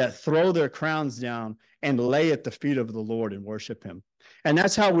that throw their crowns down and lay at the feet of the Lord and worship him. And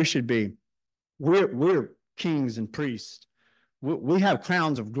that's how we should be. We're kings and priests. We have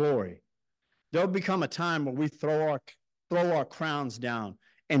crowns of glory. There'll become a time when we throw our crowns down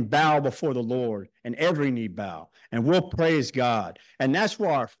and bow before the Lord, and every knee bow, and we'll praise God. And that's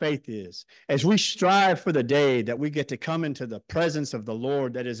where our faith is, as we strive for the day that we get to come into the presence of the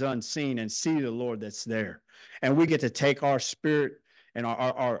Lord that is unseen and see the Lord that's there. And we get to take our spirit and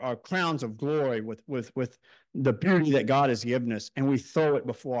our crowns of glory with the beauty that God has given us, and we throw it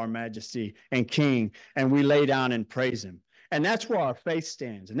before our majesty and king, and we lay down and praise him. And that's where our faith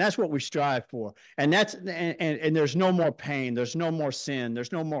stands, and that's what we strive for. And there's no more pain, there's no more sin,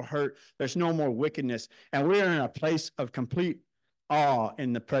 there's no more hurt, there's no more wickedness. And we're in a place of complete awe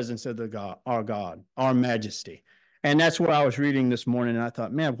in the presence of our God, our majesty. And that's what I was reading this morning. And I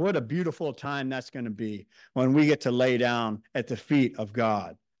thought, man, what a beautiful time that's going to be when we get to lay down at the feet of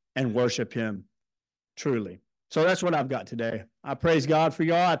God and worship him truly. So that's what I've got today. I praise God for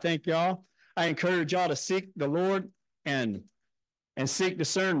y'all. I thank y'all. I encourage y'all to seek the Lord and seek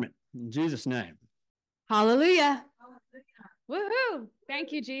discernment in Jesus' name. Hallelujah. Woohoo.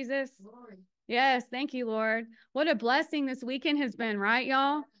 Thank you, Jesus. Yes, thank you, Lord. What a blessing this weekend has been, right,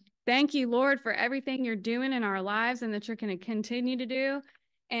 y'all? Thank you, Lord, for everything you're doing in our lives and that you're going to continue to do.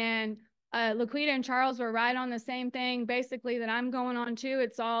 And Laquitta and Charles were right on the same thing, basically, that I'm going on too.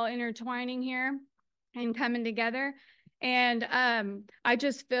 It's all intertwining here and coming together. And I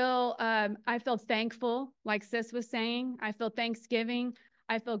just feel, I feel thankful, like Sis was saying. I feel thanksgiving.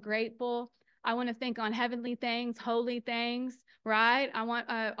 I feel grateful. I want to think on heavenly things, holy things, right? I want,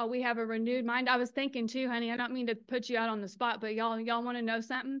 we have a renewed mind. I was thinking too, honey, I don't mean to put you out on the spot, but y'all want to know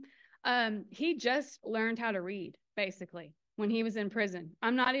something? He just learned how to read, basically, when he was in prison.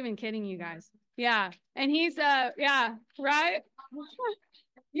 I'm not even kidding you guys. Yeah. And he's, yeah, right?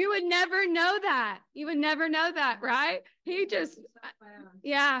 You would never know that. You would never know that, right? He just,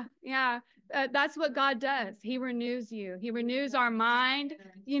 yeah. That's what God does. He renews you. He renews our mind.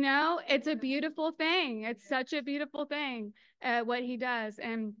 You know, it's a beautiful thing. It's such a beautiful thing, what he does.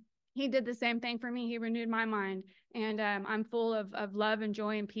 And he did the same thing for me. He renewed my mind. And I'm full of love and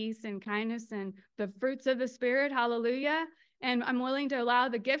joy and peace and kindness and the fruits of the Spirit. Hallelujah. And I'm willing to allow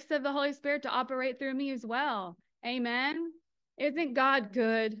the gifts of the Holy Spirit to operate through me as well. Amen. Isn't God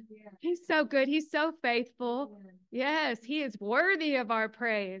good? Yeah. He's so good. He's so faithful. Yeah. Yes, he is worthy of our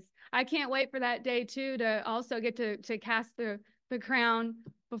praise. I can't wait for that day too, to also get to cast the crown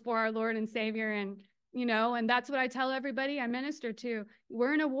before our Lord and Savior. And, you know, and that's what I tell everybody I minister to.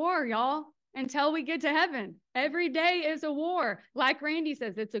 We're in a war, y'all, until we get to heaven. Every day is a war. Like Randy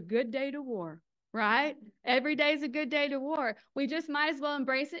says, it's a good day to war. Right? Every day is a good day to war. We just might as well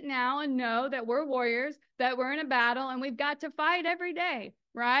embrace it now and know that we're warriors, that we're in a battle, and we've got to fight every day,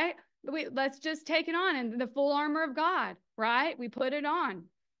 right? Let's just take it on in the full armor of God, right? We put it on.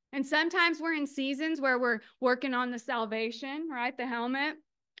 And sometimes we're in seasons where we're working on the salvation, right? The helmet.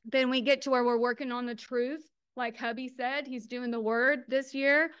 Then we get to where we're working on the truth. Like hubby said, he's doing the word this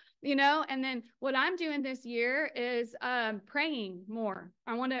year. You know, and then what I'm doing this year is praying more.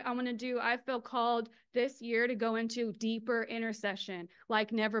 I feel called this year to go into deeper intercession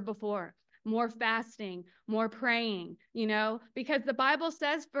like never before. More fasting, more praying, you know, because the Bible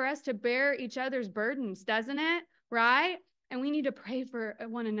says for us to bear each other's burdens, doesn't it? Right? And we need to pray for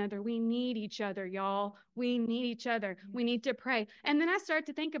one another. We need each other, y'all. We need each other. We need to pray. And then I start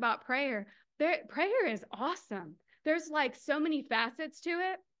to think about prayer. Prayer is awesome. There's like so many facets to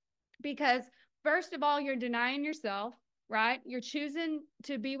it. Because first of all, you're denying yourself, right? You're choosing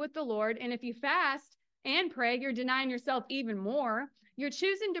to be with the Lord. And if you fast and pray, you're denying yourself even more. You're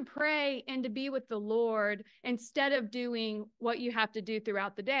choosing to pray and to be with the Lord instead of doing what you have to do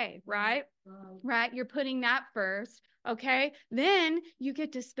throughout the day, right? Right? You're putting that first. Okay. Then you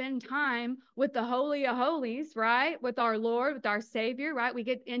get to spend time with the Holy of Holies, right? With our Lord, with our Savior, right? We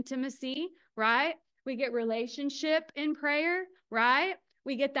get intimacy, right? We get relationship in prayer, right?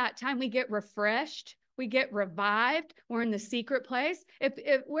 We get that time, we get refreshed, we get revived. We're in the secret place.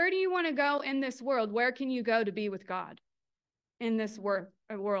 If where do you want to go in this world? Where can you go to be with God in this world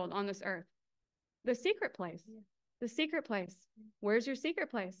on this earth? The secret place. The secret place. Where's your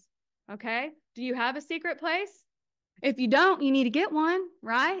secret place? Okay. Do you have a secret place? If you don't, you need to get one,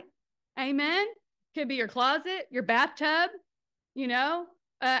 right? Amen. Could be your closet, your bathtub, you know,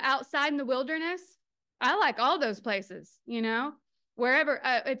 outside in the wilderness. I like all those places, you know. Wherever,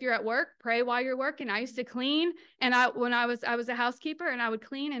 if you're at work, pray while you're working. I used to clean, and when I was a housekeeper, and I would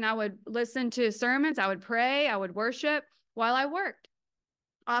clean, and I would listen to sermons. I would pray, I would worship while I worked.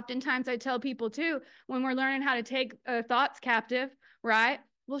 Oftentimes, I tell people too, when we're learning how to take thoughts captive, right?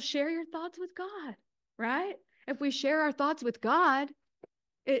 Well, share your thoughts with God, right? If we share our thoughts with God,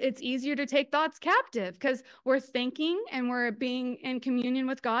 it's easier to take thoughts captive because we're thinking and we're being in communion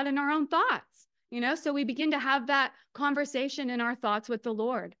with God in our own thoughts. You know, so we begin to have that conversation in our thoughts with the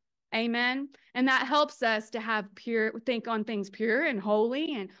Lord. Amen. And that helps us to think on things pure and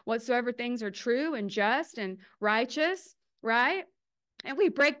holy and whatsoever things are true and just and righteous, right? And we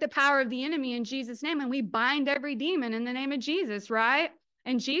break the power of the enemy in Jesus' name, and we bind every demon in the name of Jesus, right?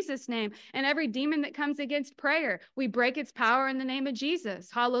 In Jesus' name. And every demon that comes against prayer, we break its power in the name of Jesus.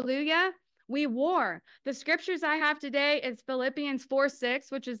 Hallelujah. We war. The scriptures I have today is Philippians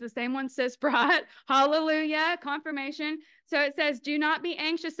 4:6, which is the same one sis brought. Hallelujah. Confirmation. So it says, do not be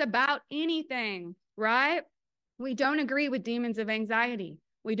anxious about anything, right? We don't agree with demons of anxiety.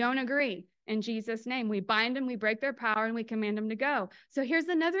 We don't agree. in Jesus' name. We bind them, we break their power, and we command them to go. So here's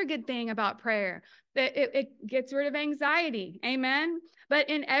another good thing about prayer. It gets rid of anxiety. Amen. But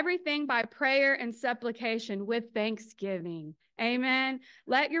in everything by prayer and supplication with thanksgiving. Amen.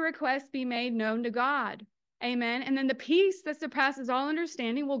 Let your requests be made known to God. Amen. And then the peace that surpasses all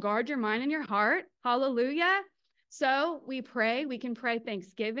understanding will guard your mind and your heart. Hallelujah. So we pray. We can pray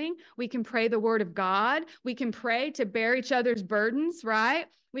thanksgiving. We can pray the word of God. We can pray to bear each other's burdens, right?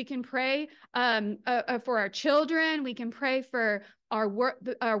 We can pray for our children. We can pray for our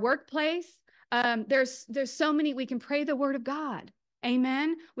workplace. There's so many. We can pray the word of God.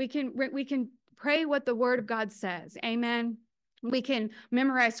 Amen. We can pray what the word of God says. Amen. We can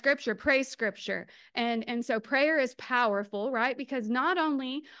memorize scripture, pray scripture. And so prayer is powerful, right? Because not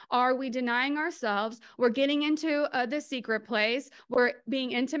only are we denying ourselves, we're getting into the secret place. We're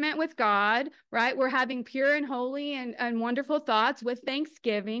being intimate with God, right? We're having pure and holy and wonderful thoughts with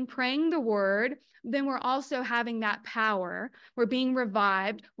thanksgiving, praying the word. Then we're also having that power. We're being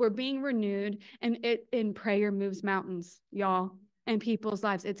revived. We're being renewed. And prayer moves mountains, y'all. In people's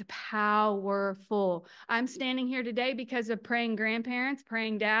lives. It's powerful. I'm standing here today because of praying grandparents,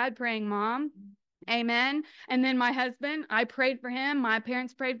 praying dad, praying mom. Amen. And then my husband, I prayed for him. My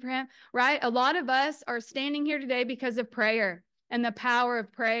parents prayed for him, right? A lot of us are standing here today because of prayer and the power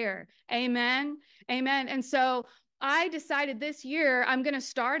of prayer. Amen. Amen. And so I decided this year I'm going to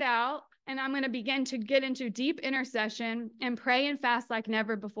start out and I'm going to begin to get into deep intercession and pray and fast like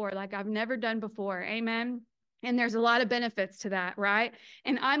never before, like I've never done before. Amen. And there's a lot of benefits to that, right?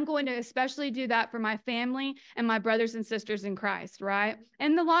 And I'm going to especially do that for my family and my brothers and sisters in Christ, right?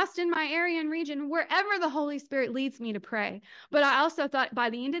 And the lost in my area and region, wherever the Holy Spirit leads me to pray. But I also thought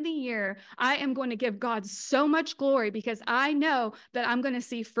by the end of the year, I am going to give God so much glory because I know that I'm going to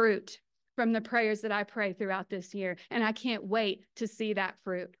see fruit from the prayers that I pray throughout this year. And I can't wait to see that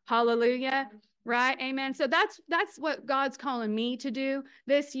fruit. Hallelujah. Right? Amen. So that's what God's calling me to do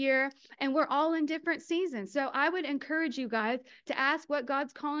this year. And we're all in different seasons. So I would encourage you guys to ask what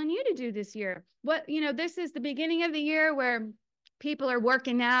God's calling you to do this year. This is the beginning of the year where people are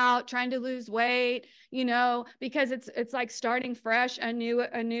working out, trying to lose weight, because it's like starting fresh, a new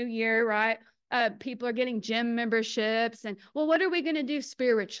year, right? People are getting gym memberships and what are we going to do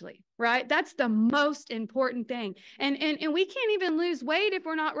spiritually, right? That's the most important thing. And we can't even lose weight if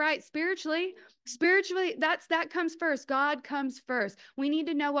we're not right spiritually. Spiritually, that comes first. God comes first. We need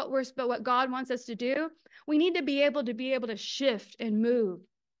to know what God wants us to do. We need to be able to shift and move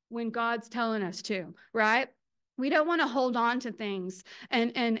when God's telling us to, right? We don't want to hold on to things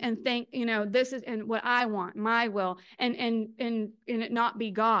and think, this is and what I want, my will, and it not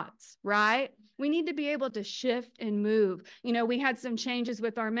be God's, right? We need to be able to shift and move. We had some changes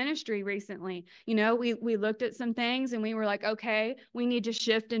with our ministry recently. We looked at some things and we were like, okay, we need to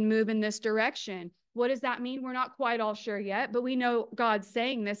shift and move in this direction. What does that mean? We're not quite all sure yet, but we know God's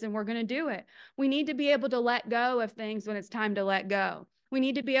saying this and we're going to do it. We need to be able to let go of things when it's time to let go. We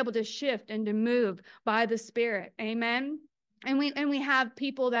need to be able to shift and to move by the Spirit. Amen. And we have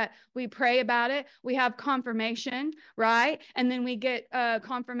people that we pray about it. We have confirmation, right? And then we get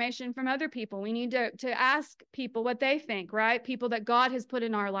confirmation from other people. We need to ask people what they think, right? People that God has put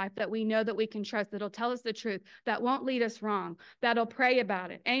in our life that we know that we can trust, that'll tell us the truth, that won't lead us wrong, that'll pray about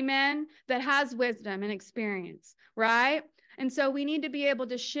it. Amen. That has wisdom and experience, right? And so we need to be able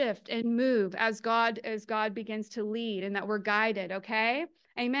to shift and move as God begins to lead and that we're guided, okay?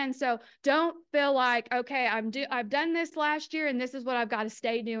 Amen. So don't feel like, okay, I've done this last year and this is what I've got to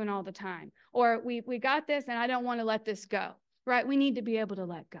stay doing all the time. Or we got this and I don't want to let this go, right? We need to be able to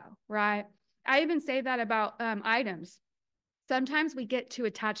let go, right? I even say that about items. Sometimes we get too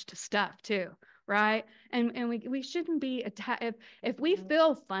attached to stuff too, right? And we shouldn't be attached. If we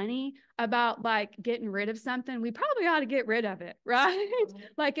feel funny about like getting rid of something, we probably ought to get rid of it, right?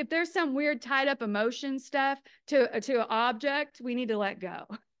 Like if there's some weird tied up emotion stuff to an object, we need to let go.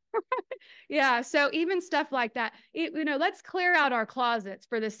 Yeah. So even stuff like that, let's clear out our closets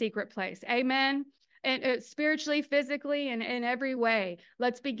for the secret place. Amen. And spiritually, physically, and in every way,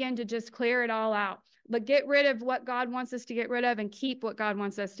 let's begin to just clear it all out. But get rid of what God wants us to get rid of and keep what God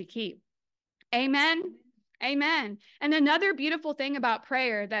wants us to keep. Amen. Amen. And another beautiful thing about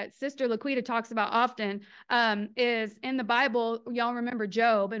prayer that Sister Laquitta talks about often is in the Bible, y'all remember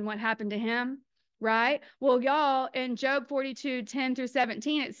Job and what happened to him, right? Well, y'all, in Job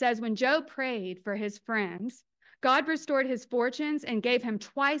 42:10-17, it says, when Job prayed for his friends, God restored his fortunes and gave him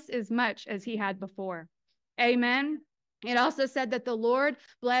twice as much as he had before. Amen. It also said that the Lord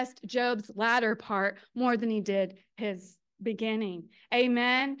blessed Job's latter part more than he did his beginning.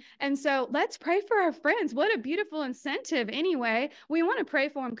 Amen. And so let's pray for our friends. What a beautiful incentive anyway. We want to pray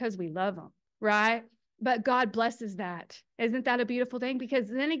for them because we love them. right? But God blesses that. Isn't that a beautiful thing? Because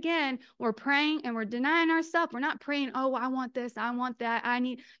then again, we're praying and we're denying ourselves. We're not praying, oh, I want this, I want that, I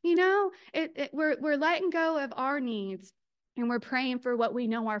need, we're letting go of our needs. And we're praying for what we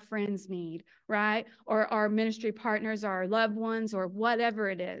know our friends need, right? Or our ministry partners, or our loved ones, or whatever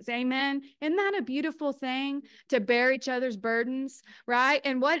it is. Amen. Isn't that a beautiful thing, to bear each other's burdens, right?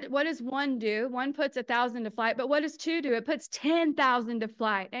 And what does one do? One puts 1,000 to flight, but what does two do? It puts 10,000 to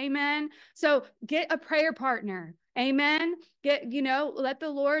flight. Amen. So get a prayer partner. Amen. Let the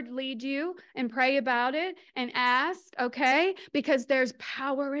Lord lead you and pray about it and ask, okay? Because there's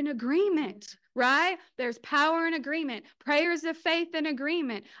power in agreement. Right? There's power in agreement. Prayers of faith and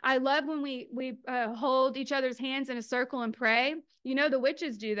agreement. I love when we hold each other's hands in a circle and pray. The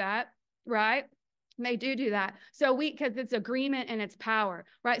witches do that, right? They do that. So because it's agreement and it's power,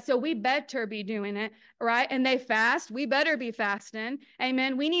 right? So we better be doing it, right? And they fast. We better be fasting.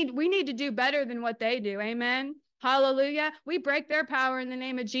 Amen. We need to do better than what they do. Amen. Hallelujah. We break their power in the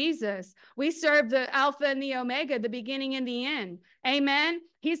name of Jesus. We serve the Alpha and the Omega, the beginning and the end. Amen.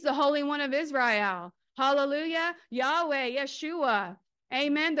 He's the Holy One of Israel. Hallelujah. Yahweh, Yeshua.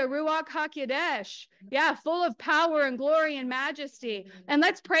 Amen. The Ruach HaKodesh. Yeah, full of power and glory and majesty. And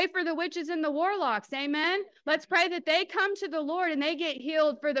let's pray for the witches and the warlocks. Amen. Let's pray that they come to the Lord and they get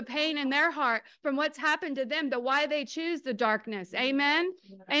healed for the pain in their heart from what's happened to them, to why they choose the darkness. Amen.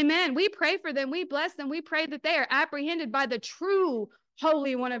 Amen. We pray for them. We bless them. We pray that they are apprehended by the true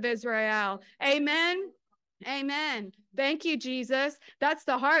Holy One of Israel. Amen. Amen. Thank you, Jesus. That's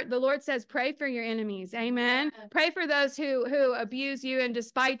the heart. The Lord says, pray for your enemies. Amen. Pray for those who abuse you and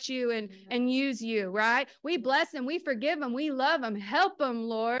despite you and use you, right? We bless them. We forgive them. We love them. Help them,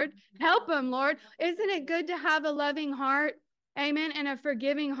 Lord. Help them, Lord. Isn't it good to have a loving heart? Amen. And a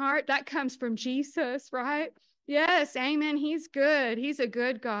forgiving heart. That comes from Jesus, right? Yes. Amen. He's good. He's a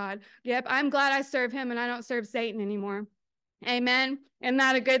good God. Yep. I'm glad I serve him and I don't serve Satan anymore. Amen. Isn't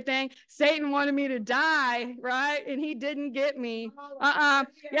that a good thing? Satan wanted me to die, right? And he didn't get me.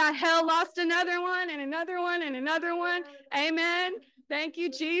 Yeah, hell lost another one and another one and another one. Amen. Thank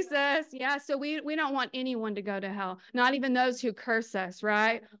you, Jesus. Yeah, so we don't want anyone to go to hell, not even those who curse us,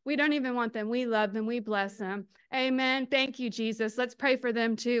 right? We don't even want them. We love them. We bless them. Amen. Thank you, Jesus. Let's pray for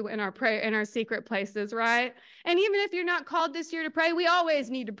them too in our prayer, in our secret places, right? And even if you're not called this year to pray, we always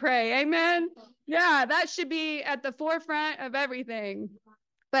need to pray. Amen. Yeah, that should be at the forefront of everything.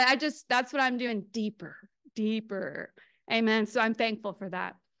 But that's what I'm doing, deeper. Amen. So I'm thankful for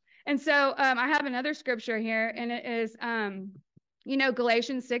that. And so I have another scripture here, and it is,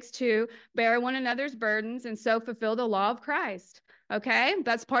 Galatians 6:2, bear one another's burdens and so fulfill the law of Christ. Okay,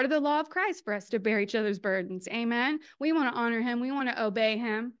 that's part of the law of Christ for us to bear each other's burdens. Amen. We want to honor him. We want to obey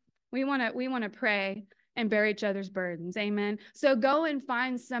him. We want to pray and bear each other's burdens. Amen. So go and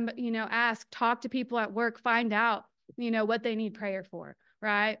find somebody, talk to people at work, find out, what they need prayer for,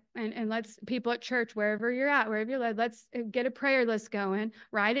 right? And let's, people at church, wherever you're at, wherever you're led, let's get a prayer list going,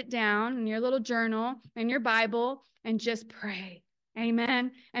 write it down in your little journal, in your Bible, and just pray.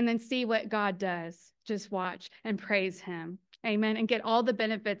 Amen. And then see what God does. Just watch and praise him. Amen. And get all the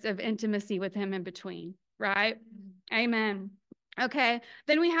benefits of intimacy with him in between, right? Amen. Okay,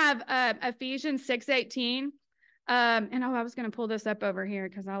 then we have Ephesians 6:18. I was going to pull this up over here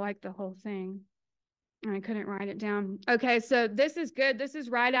because I like the whole thing. And I couldn't write it down. Okay, so this is good. This is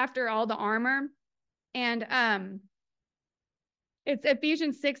right after all the armor. And it's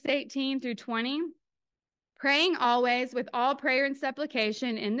Ephesians 6:18 through 20. Praying always with all prayer and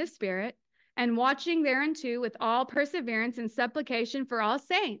supplication in the Spirit, and watching thereunto with all perseverance and supplication for all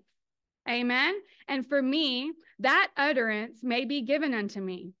saints. Amen. And for me, that utterance may be given unto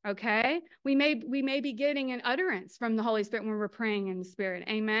me. Okay. We may be getting an utterance from the Holy Spirit when we're praying in the Spirit.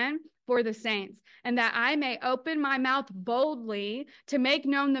 Amen. For the saints, and that I may open my mouth boldly to make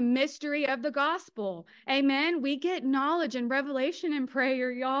known the mystery of the gospel. Amen. We get knowledge and revelation in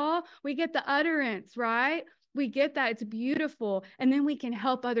prayer, y'all. We get the utterance, right? We get that. It's beautiful. And then we can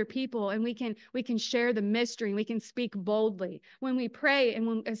help other people, and we can share the mystery, and we can speak boldly. When we pray,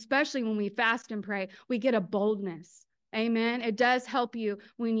 and especially when we fast and pray, we get a boldness. Amen. It does help you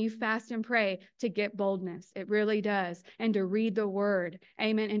when you fast and pray to get boldness. It really does. And to read the word.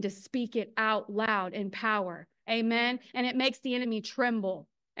 Amen. And to speak it out loud in power. Amen. And it makes the enemy tremble.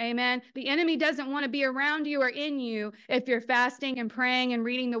 Amen. The enemy doesn't want to be around you or in you if you're fasting and praying and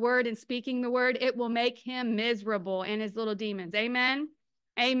reading the word and speaking the word. It will make him miserable and his little demons. Amen.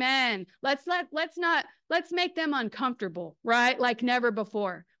 Amen. Let's make them uncomfortable, right? Like never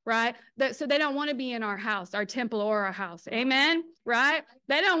before, right? So they don't want to be in our house, our temple, or our house. Amen. Right?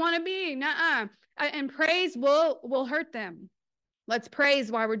 They don't want to be. And praise will hurt them. Let's praise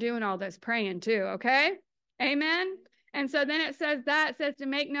while we're doing all this praying too, okay? Amen. And so then it says to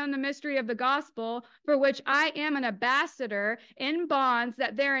make known the mystery of the gospel, for which I am an ambassador in bonds,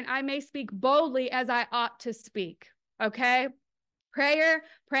 that therein I may speak boldly as I ought to speak. Okay?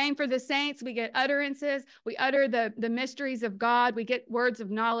 Praying for the saints, we get utterances, we utter the mysteries of God, we get words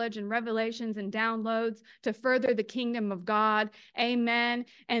of knowledge and revelations and downloads to further the kingdom of God. Amen.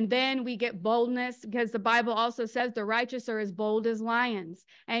 And then we get boldness, because the Bible also says the righteous are as bold as lions.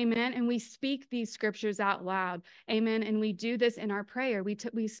 Amen. And we speak these scriptures out loud. Amen. And we do this in our prayer.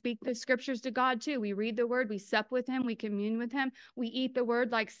 We speak the scriptures to God too. We read the word, we sup with him, we commune with him, we eat the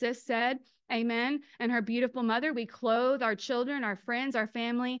word like sis said. Amen. And her beautiful mother, we clothe our children, our friends, our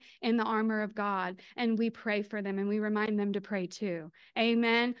family in the armor of God. And we pray for them and we remind them to pray too.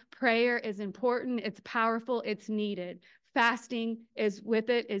 Amen. Prayer is important. It's powerful. It's needed. Fasting is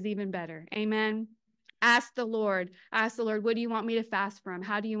even better. Amen. Ask the Lord, what do you want me to fast from?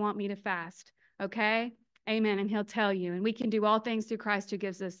 How do you want me to fast? Okay. Amen. And he'll tell you. And we can do all things through Christ who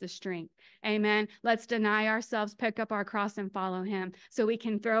gives us the strength. Amen. Let's deny ourselves, pick up our cross, and follow him so we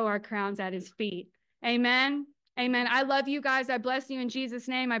can throw our crowns at his feet. Amen. Amen. I love you guys. I bless you in Jesus'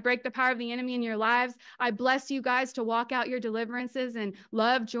 name. I break the power of the enemy in your lives. I bless you guys to walk out your deliverances in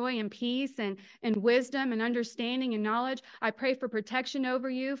love, joy, and peace, and wisdom and understanding and knowledge. I pray for protection over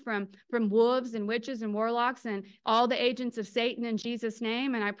you from wolves and witches and warlocks and all the agents of Satan in Jesus'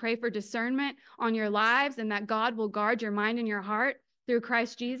 name. And I pray for discernment on your lives, and that God will guard your mind and your heart through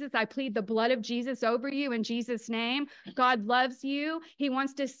Christ Jesus. I plead the blood of Jesus over you in Jesus' name. God loves you. He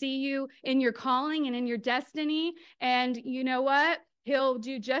wants to see you in your calling and in your destiny. And you know what? He'll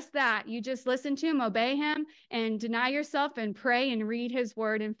do just that. You just listen to him, obey him, and deny yourself and pray and read his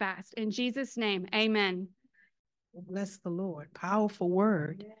word and fast. In Jesus' name, amen. Bless the Lord. Powerful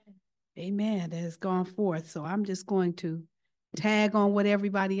word. Amen. That has gone forth. So I'm just going to tag on what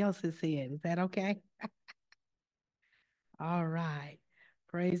everybody else has said. Is that okay? All right.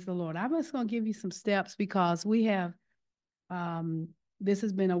 Praise the Lord. I'm just going to give you some steps, because we have, this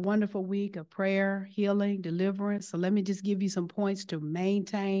has been a wonderful week of prayer, healing, deliverance. So let me just give you some points to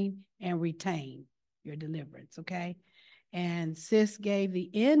maintain and retain your deliverance, okay? And sis gave the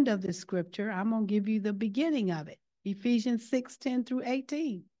end of the scripture. I'm going to give you the beginning of it. Ephesians 6:10 through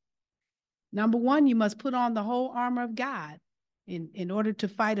 18. Number one, you must put on the whole armor of God. In order to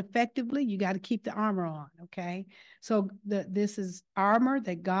fight effectively, you got to keep the armor on, okay? So this is armor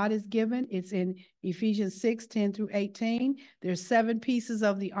that God has given. It's in Ephesians 6:10 through 18. There's 7 pieces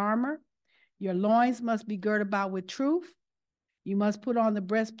of the armor. Your loins must be girded about with truth. You must put on the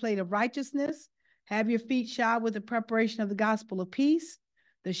breastplate of righteousness. Have your feet shod with the preparation of the gospel of peace,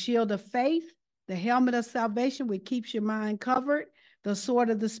 the shield of faith, the helmet of salvation, which keeps your mind covered, the sword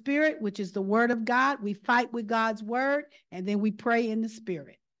of the Spirit, which is the word of God. We fight with God's word, and then we pray in the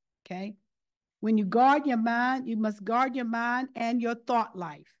Spirit, okay? When you guard your mind, you must guard your mind and your thought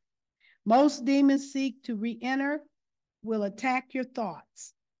life. Most demons seek to re-enter, will attack your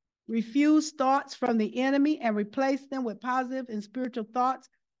thoughts. Refuse thoughts from the enemy and replace them with positive and spiritual thoughts.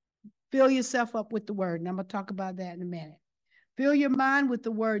 Fill yourself up with the word, and I'm going to talk about that in a minute. Fill your mind with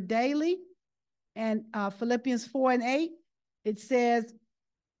the word daily. And Philippians 4:8, it says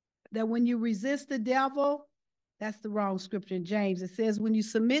that when you resist the devil, that's the wrong scripture in James. It says when you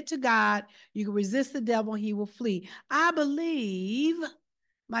submit to God, you can resist the devil, he will flee. I believe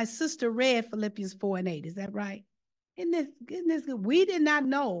my sister read Philippians 4:8. Is that right? Isn't this good? We did not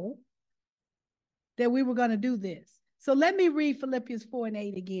know that we were going to do this. So let me read Philippians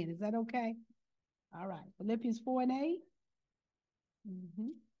 4:8 again. Is that okay? All right. Philippians 4:8.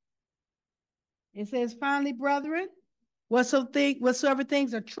 It says, finally, brethren, whatsoever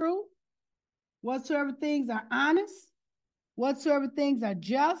things are true, whatsoever things are honest, whatsoever things are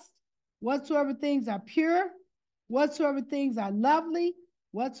just, whatsoever things are pure, whatsoever things are lovely,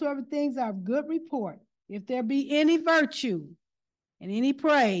 whatsoever things are of good report, if there be any virtue and any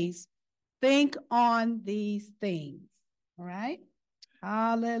praise, think on these things. All right?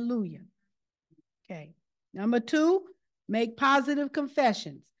 Hallelujah. Okay. Number 2, make positive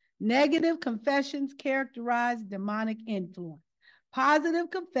confessions. Negative confessions characterize demonic influence. Positive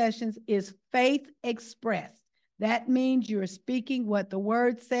confessions is faith expressed. That means you're speaking what the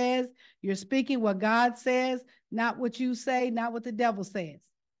word says. You're speaking what God says, not what you say, not what the devil says.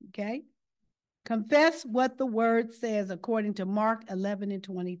 Okay? Confess what the word says according to Mark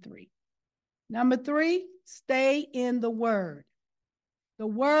 11:23. Number 3, stay in the word. The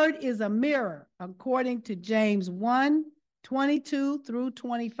word is a mirror according to James 1:22 through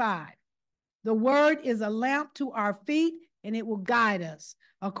 25. The word is a lamp to our feet, and it will guide us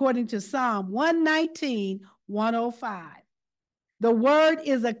according to Psalm 119:105. The word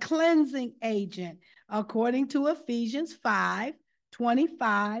is a cleansing agent, according to Ephesians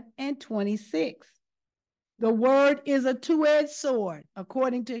 5:25 and 26. The word is a two-edged sword,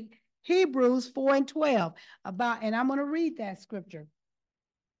 according to Hebrews 4 and 12. And I'm going to read that scripture.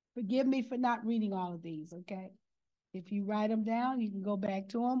 Forgive me for not reading all of these, okay? If you write them down, you can go back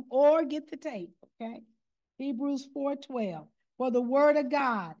to them or get the tape, okay? Hebrews 4:12. For the word of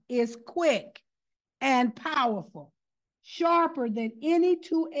God is quick and powerful, sharper than any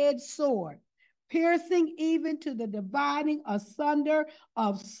two-edged sword, piercing even to the dividing asunder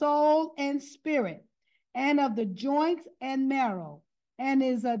of soul and spirit, and of the joints and marrow, and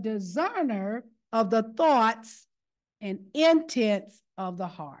is a discerner of the thoughts and intents of the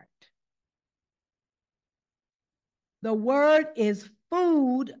heart. The word is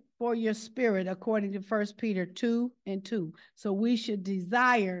food for your spirit, according to 1 Peter 2 and 2. So we should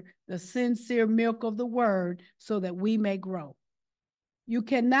desire the sincere milk of the word so that we may grow. You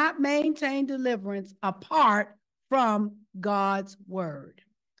cannot maintain deliverance apart from God's word.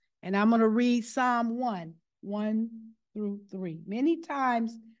 And I'm going to read Psalm 1:1-3. Many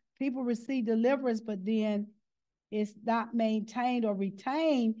times people receive deliverance, but then it's not maintained or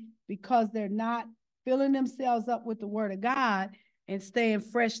retained because they're not filling themselves up with the word of God and staying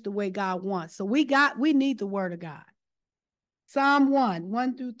fresh the way God wants. So we need the word of God. Psalm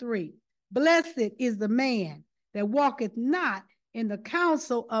 1:1-3. Blessed is the man that walketh not in the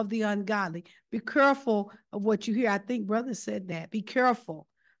counsel of the ungodly. Be careful of what you hear. I think brother said that. Be careful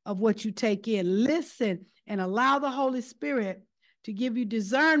of what you take in. Listen and allow the Holy Spirit to give you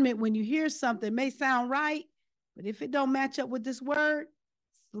discernment when you hear something. It may sound right, but if it don't match up with this word,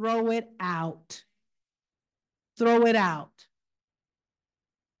 throw it out. Throw it out.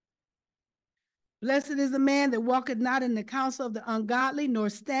 Blessed is the man that walketh not in the counsel of the ungodly, nor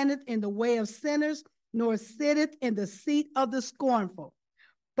standeth in the way of sinners, nor sitteth in the seat of the scornful.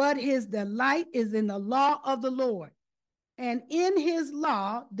 But his delight is in the law of the Lord, and in his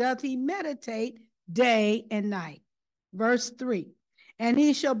law doth he meditate day and night. Verse 3, and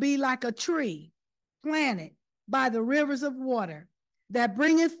he shall be like a tree planted by the rivers of water, that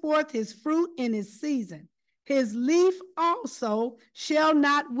bringeth forth his fruit in his season. His leaf also shall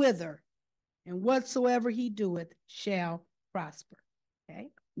not wither, and whatsoever he doeth shall prosper.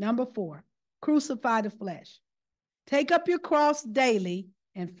 Okay. Number 4, crucify the flesh. Take up your cross daily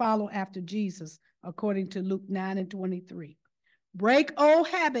and follow after Jesus, according to Luke 9:23. Break old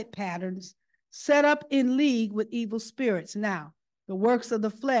habit patterns set up in league with evil spirits. Now, the works of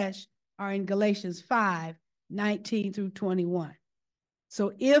the flesh are in Galatians 5:19-21.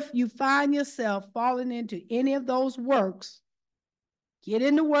 So if you find yourself falling into any of those works, get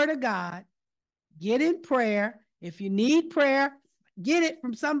in the word of God, get in prayer. If you need prayer, get it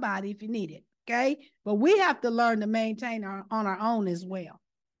from somebody if you need it, okay? But we have to learn to maintain on our own as well,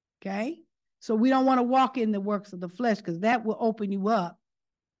 okay? So we don't want to walk in the works of the flesh, because that will open you up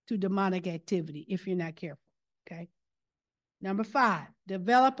to demonic activity if you're not careful, okay? Number 5,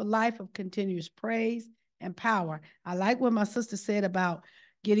 develop a life of continuous praise and power. I like what my sister said about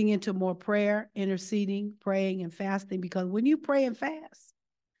getting into more prayer, interceding, praying, and fasting, because when you pray and fast,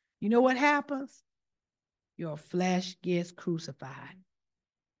 you know what happens? Your flesh gets crucified.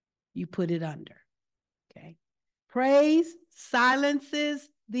 You put it under, okay? Praise silences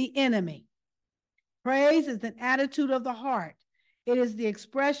the enemy. Praise is an attitude of the heart. It is the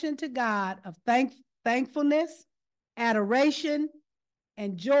expression to God of thankfulness, adoration,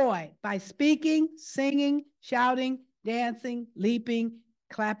 and joy by speaking, singing, shouting, dancing, leaping,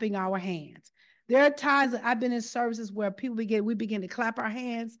 clapping our hands. There are times that I've been in services where we begin to clap our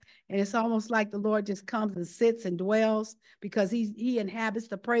hands, and it's almost like the Lord just comes and sits and dwells, because he inhabits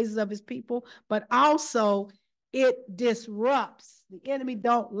the praises of his people, but also it disrupts. The enemy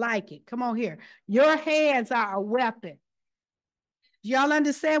don't like it. Come on here. Your hands are a weapon. Y'all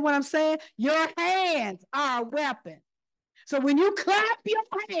understand what I'm saying? Your hands are a weapon. So when you clap your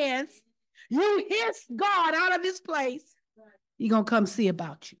hands, you hiss God out of his place, he's going to come see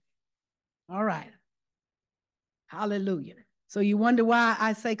about you. All right. Hallelujah. So you wonder why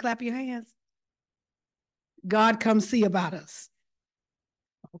I say clap your hands? God come see about us.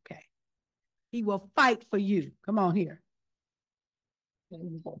 Okay. He will fight for you. Come on here.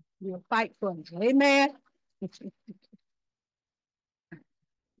 He'll fight for you. Amen.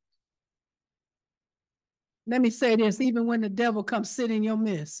 Let me say this, even when the devil comes sit in your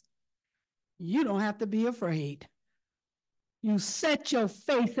midst, you don't have to be afraid. You set your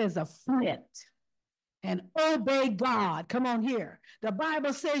face as a flint and obey God. Come on here. The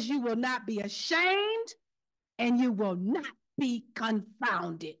Bible says you will not be ashamed and you will not be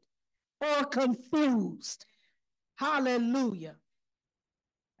confounded or confused. Hallelujah.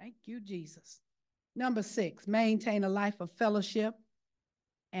 Thank you, Jesus. Number 6, maintain a life of fellowship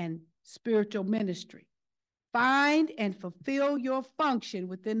and spiritual ministry. Find and fulfill your function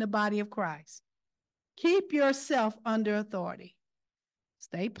within the body of Christ. Keep yourself under authority.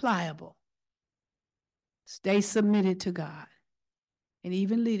 Stay pliable. Stay submitted to God. And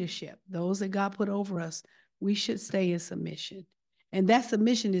even leadership, those that God put over us, we should stay in submission. And that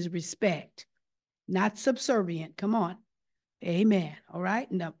submission is respect, not subservient. Come on. Amen. All right.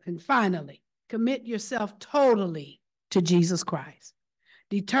 And finally, commit yourself totally to Jesus Christ.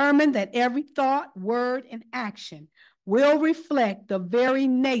 Determine that every thought, word, and action will reflect the very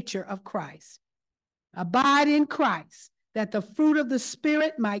nature of Christ. Abide in Christ, that the fruit of the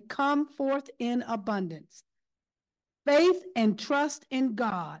Spirit might come forth in abundance. Faith and trust in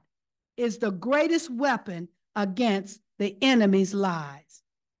God is the greatest weapon against the enemy's lies.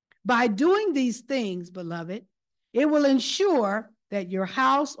 By doing these things, beloved, it will ensure that your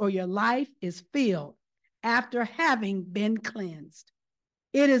house or your life is filled after having been cleansed.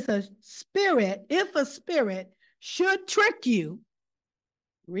 It is a spirit, if a spirit should trick you,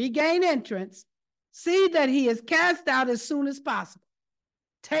 regain entrance, see that he is cast out as soon as possible.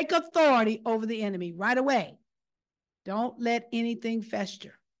 Take authority over the enemy right away. Don't let anything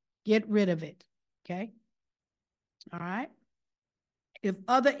fester. Get rid of it, okay? All right? If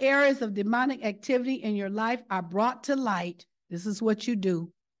other areas of demonic activity in your life are brought to light, this is what you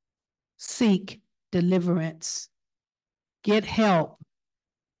do. Seek deliverance. Get help.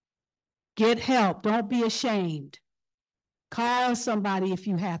 Get help. Don't be ashamed. Call somebody if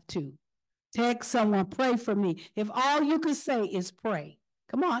you have to. Text someone, pray for me. If all you can say is pray,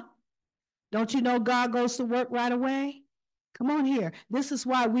 come on. Don't you know God goes to work right away? Come on here. This is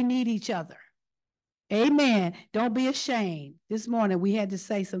why we need each other. Amen. Don't be ashamed. This morning we had to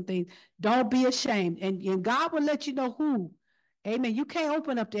say some things. Don't be ashamed. And God will let you know who. Amen. You can't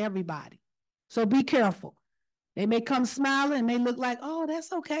open up to everybody. So be careful. They may come smiling and may look like, oh,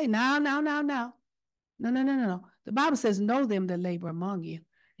 that's okay. No. No. The Bible says, know them that labor among you.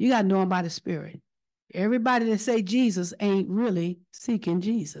 You got to know them by the Spirit. Everybody that say Jesus ain't really seeking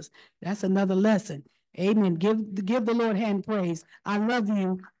Jesus. That's another lesson. Amen. Give the Lord hand praise. I love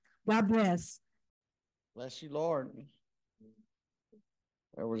you. God bless. Bless you, Lord.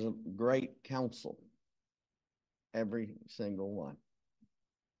 There was a great counsel. Every single one.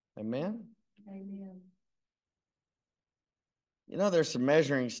 Amen? Amen. You know, there's some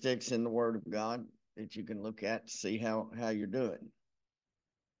measuring sticks in the Word of God that you can look at to see how you're doing.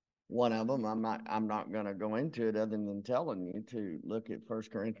 One of them, I'm not going to go into it other than telling you to look at 1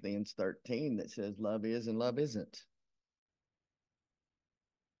 Corinthians 13 that says love is and love isn't.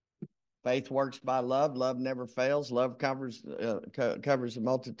 Faith works by love. Love never fails. Love covers a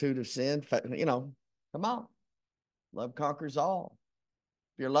multitude of sin. You know, come on. Love conquers all.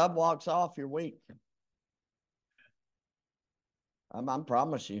 If your love walks off, you're weak. I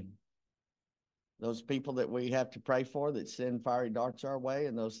promise you. Those people that we have to pray for that send fiery darts our way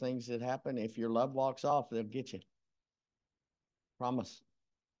and those things that happen, if your love walks off, they'll get you. Promise.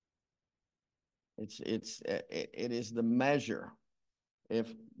 It is the measure.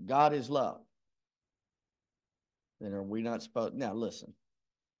 If God is love, then are we not supposed? Now listen.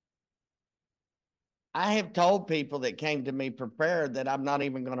 I have told people that came to me prepared that I'm not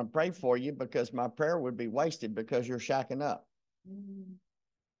even going to pray for you because my prayer would be wasted because you're shacking up. Mm-hmm.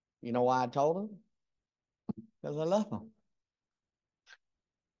 You know why I told them? Because I love them.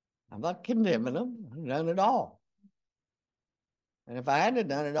 I'm not condemning them. I've done it all. And if I hadn't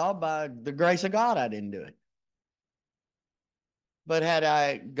done it all, by the grace of God, I didn't do it. But had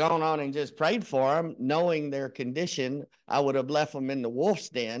I gone on and just prayed for them, knowing their condition, I would have left them in the wolf's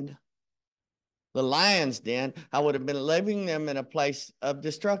den, the lion's den. I would have been leaving them in a place of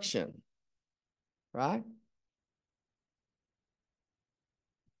destruction. Right?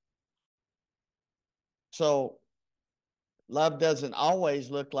 So love doesn't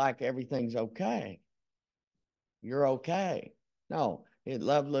always look like everything's okay. You're okay. No,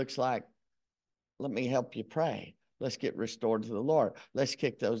 love looks like, let me help you pray. Let's get restored to the Lord. Let's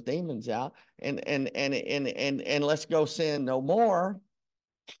kick those demons out and let's go sin no more.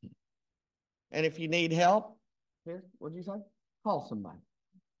 And if you need help, here, what'd you say? Call somebody.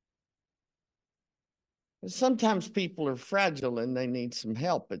 Sometimes people are fragile and they need some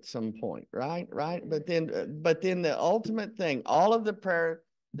help at some point, right? But then the ultimate thing, all of the prayer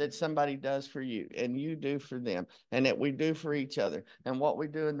that somebody does for you and you do for them and that we do for each other and what we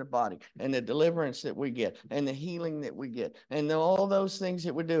do in the body and the deliverance that we get and the healing that we get and all those things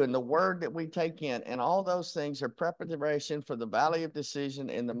that we do and the word that we take in and all those things are preparation for the valley of decision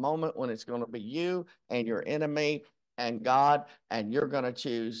in the moment when it's going to be you and your enemy and God, and you're going to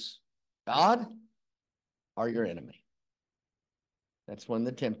choose God or your enemy. That's when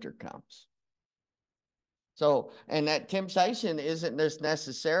the tempter comes. So, and that temptation isn't just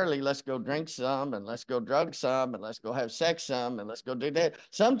necessarily let's go drink some and let's go drug some and let's go have sex some and let's go do that.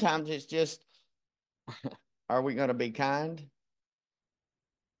 Sometimes it's just, are we going to be kind?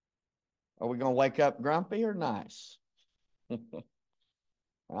 Are we going to wake up grumpy or nice? All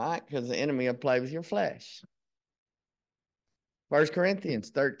right, because the enemy will play with your flesh. 1 Corinthians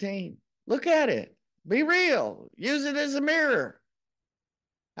 13. Look at it. Be real. Use it as a mirror.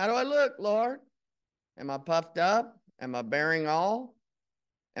 How do I look, Lord? Am I puffed up? Am I bearing all?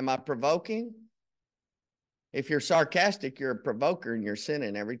 Am I provoking? If you're sarcastic, you're a provoker and you're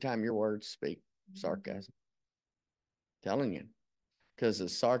sinning every time your words speak sarcasm. I'm telling you. Because a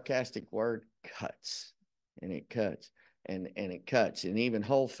sarcastic word cuts, and it cuts, and it cuts. And even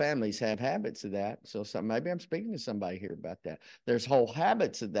whole families have habits of that. So maybe I'm speaking to somebody here about that. There's whole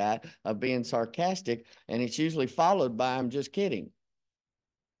habits of that, of being sarcastic, and it's usually followed by I'm just kidding.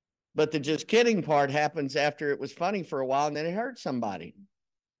 But the just kidding part happens after it was funny for a while, and then it hurt somebody.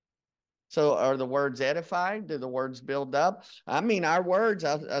 So are the words edifying? Do the words build up? I mean, our words,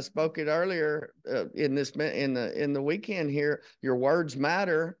 I spoke it earlier in the weekend here, your words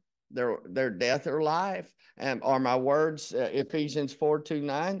matter. They're death or life. And are my words, Ephesians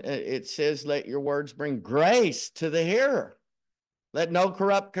 4:2-9, it says, let your words bring grace to the hearer. Let no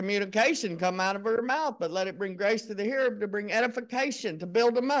corrupt communication come out of her mouth, but let it bring grace to the hearer, to bring edification, to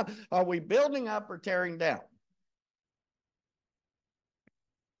build them up. Are we building up or tearing down?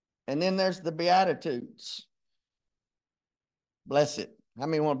 And then there's the Beatitudes. Blessed. How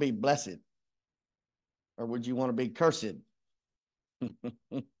many want to be blessed? Or would you want to be cursed?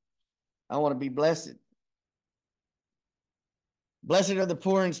 I want to be blessed. Blessed are the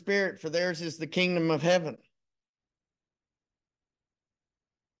poor in spirit, for theirs is the kingdom of heaven.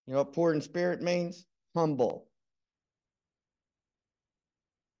 You know what poor in spirit means? Humble.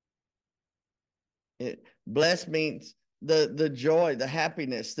 Blessed means the joy, the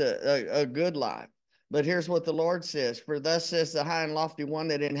happiness, a good life. But here's what the Lord says. For thus says the high and lofty one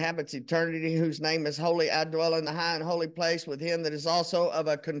that inhabits eternity, whose name is holy. I dwell in the high and holy place with him that is also of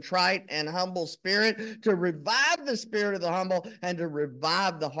a contrite and humble spirit, to revive the spirit of the humble and to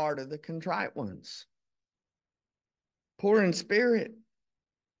revive the heart of the contrite ones. Poor in spirit.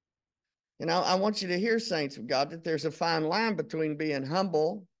 You know, I want you to hear, saints of God, that there's a fine line between being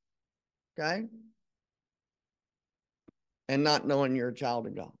humble, okay, and not knowing you're a child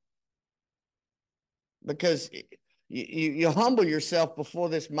of God. Because you humble yourself before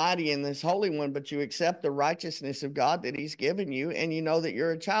this mighty and this holy one, but you accept the righteousness of God that he's given you, and you know that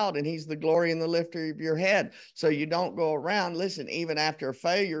you're a child and he's the glory and the lifter of your head. So you don't go around, listen, even after a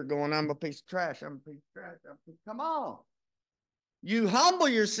failure going, I'm a piece of trash, I'm a piece of trash. Come on. You humble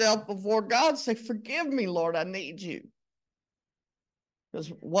yourself before God, say, forgive me, Lord, I need you. Because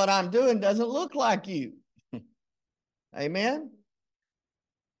what I'm doing doesn't look like you. Amen.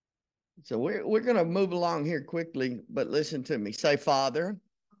 So we're going to move along here quickly, but listen to me. Say, Father,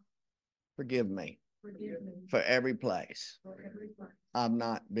 forgive me for every place I've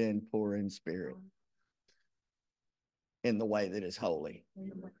not been poor in spirit in the way that is holy.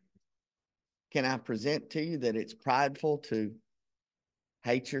 Can I present to you that it's prideful to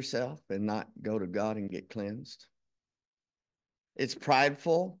hate yourself and not go to God and get cleansed? It's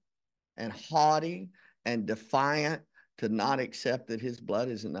prideful and haughty and defiant to not accept that his blood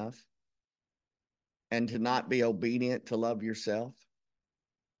is enough and to not be obedient to love yourself.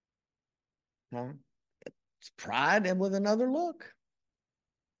 Huh? It's pride and with another look.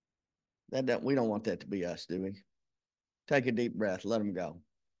 We don't want that to be us, do we? Take a deep breath, let them go.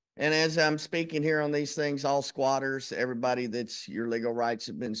 And as I'm speaking here on these things, all squatters, everybody that's your legal rights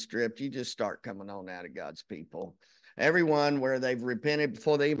have been stripped, you just start coming on out of God's people. Everyone where they've repented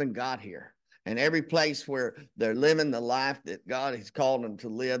before they even got here. And every place where they're living the life that God has called them to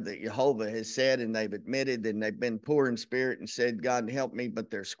live, that Jehovah has said, and they've admitted, and they've been poor in spirit and said, God help me,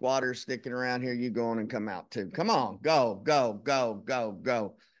 but they're squatters sticking around here, you go on and come out too. Come on, go, go, go, go,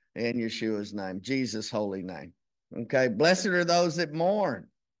 go. In Yeshua's name, Jesus' holy name. Okay, blessed are those that mourn.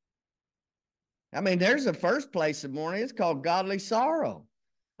 I mean, there's a first place of mourning. It's called godly sorrow.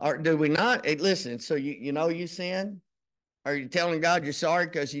 Or do we not? Hey, listen, so you know you sin? Are you telling God you're sorry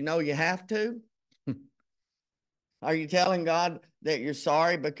because you know you have to? Are you telling God that you're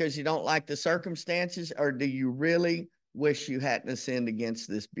sorry because you don't like the circumstances? Or do you really wish you hadn't sinned against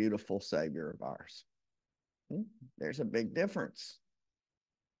this beautiful Savior of ours? There's a big difference.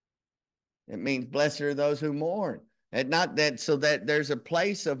 It means blessed are those who mourn. And not that, so that there's a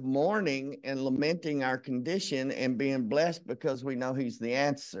place of mourning and lamenting our condition and being blessed because we know he's the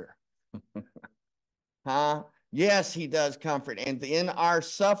answer. Huh? Yes, he does comfort. And in our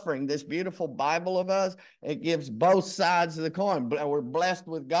suffering, this beautiful Bible of us, it gives both sides of the coin. We're blessed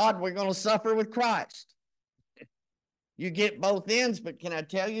with God. We're going to suffer with Christ. You get both ends, but can I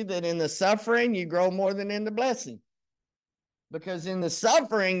tell you that in the suffering, you grow more than in the blessing? Because in the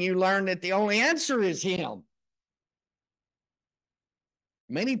suffering, you learn that the only answer is him.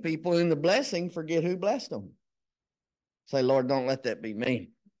 Many people in the blessing forget who blessed them. Say, Lord, don't let that be me.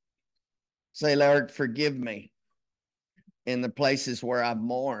 Say, Lord, forgive me in the places where I've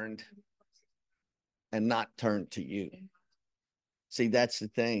mourned and not turned to you. See, that's the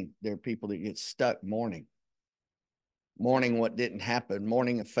thing. There are people that get stuck mourning what didn't happen,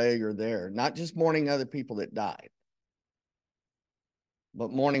 mourning a failure there, not just mourning other people that died, but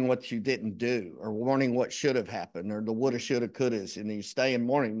mourning what you didn't do, or mourning what should have happened, or the woulda, shoulda, couldas, and you stay in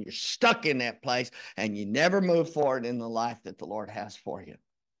mourning. You're stuck in that place, and you never move forward in the life that the Lord has for you.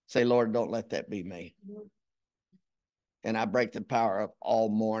 Say, Lord, don't let that be me. And I break the power of all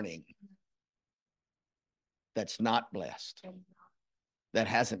mourning that's not blessed, that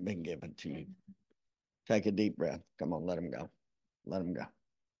hasn't been given to you. Take a deep breath. Come on, let him go. Let him go.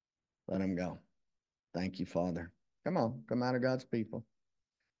 Let him go. Thank you, Father. Come on, come out of God's people.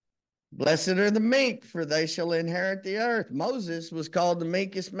 Blessed are the meek, for they shall inherit the earth. Moses was called the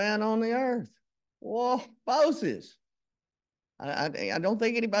meekest man on the earth. Whoa, Moses. I don't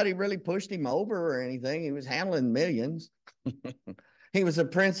think anybody really pushed him over or anything. He was handling millions. He was a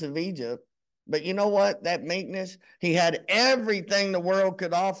prince of Egypt. But you know what? That meekness, he had everything the world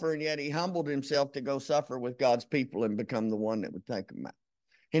could offer, and yet he humbled himself to go suffer with God's people and become the one that would take them out.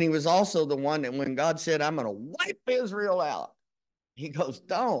 And he was also the one that when God said, I'm going to wipe Israel out, he goes,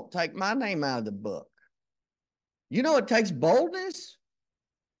 don't take my name out of the book. You know, it takes boldness,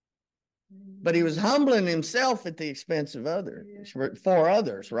 but he was humbling himself at the expense of others, for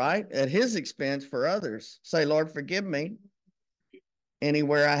others, right? At his expense for others. Say, Lord, forgive me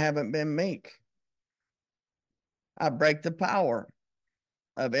anywhere I haven't been meek. I break the power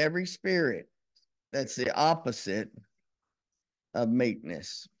of every spirit that's the opposite of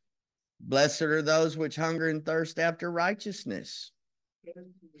meekness. Blessed are those which hunger and thirst after righteousness,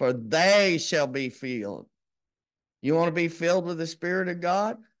 for they shall be filled. You want to be filled with the Spirit of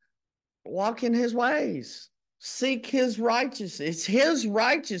God? Walk in his ways. Seek his righteousness. It's his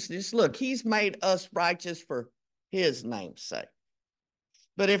righteousness. Look, he's made us righteous for his name's sake.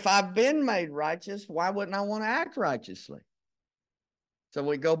 But if I've been made righteous, why wouldn't I want to act righteously? So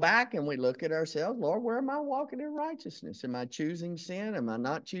we go back and we look at ourselves. Lord, where am I walking in righteousness? Am I choosing sin? Am I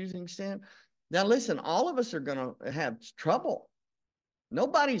not choosing sin? Now, listen, all of us are going to have trouble.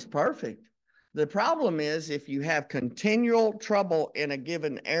 Nobody's perfect. The problem is if you have continual trouble in a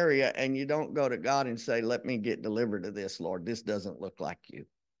given area and you don't go to God and say, let me get delivered of this, Lord, this doesn't look like you,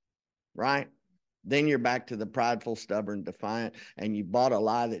 right? Then you're back to the prideful, stubborn, defiant, and you bought a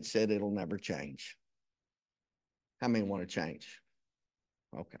lie that said it'll never change. How many want to change?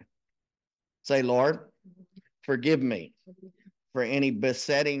 Okay. Say, Lord, forgive me for any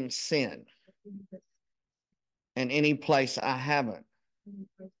besetting sin and any place I haven't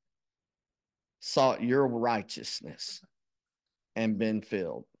sought your righteousness and been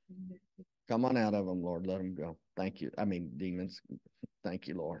filled. Come on out of them, Lord. Let them go. Thank you. I mean, demons. Thank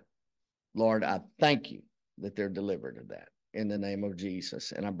you, Lord. Lord, I thank you that they're delivered of that in the name of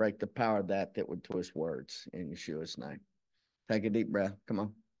Jesus. And I break the power of that would twist words in Yeshua's name. Take a deep breath. Come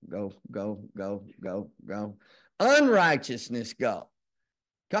on. Go, go, go, go, go. Unrighteousness, go.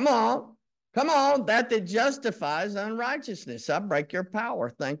 Come on. Come on. That justifies unrighteousness. I break your power.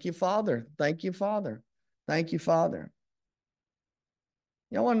 Thank you, Father. Thank you, Father. Thank you, Father.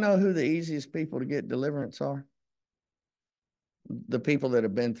 Y'all want to know who the easiest people to get deliverance are? The people that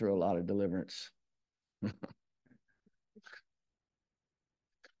have been through a lot of deliverance.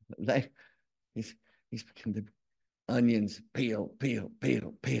 He's become the onions, peel, peel,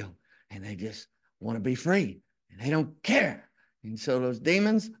 peel, peel, and they just want to be free, and they don't care. And so those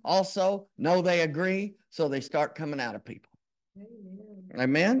demons also know they agree, so they start coming out of people.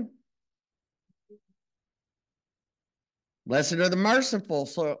 Amen? Blessed are the merciful,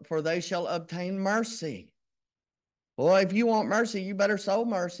 for they shall obtain mercy. Boy, if you want mercy, you better sow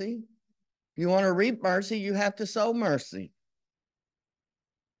mercy. If you want to reap mercy, you have to sow mercy.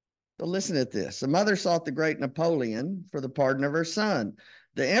 So listen to this. The mother sought the great Napoleon for the pardon of her son.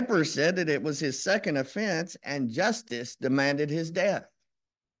 The emperor said that it was his second offense, and justice demanded his death.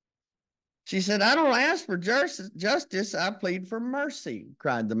 She said, I don't ask for justice, I plead for mercy,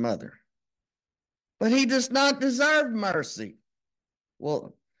 cried the mother. but he does not deserve mercy.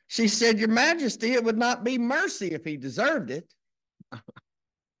 Well, she said, Your Majesty, it would not be mercy if he deserved it.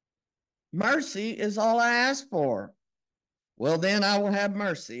 Mercy is all I ask for. Well, then I will have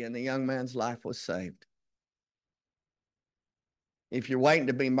mercy. And the young man's life was saved. If you're waiting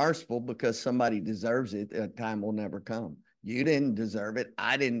to be merciful because somebody deserves it, that time will never come. You didn't deserve it.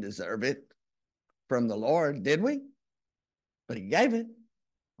 I didn't deserve it from the Lord, did we? But he gave it.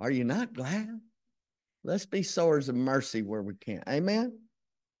 Are you not glad? Let's be sowers of mercy where we can. Amen?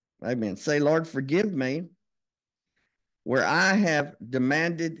 Amen. Say, Lord, forgive me where I have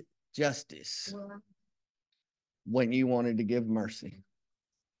demanded justice when you wanted to give mercy.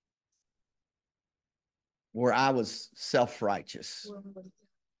 Where I was self-righteous,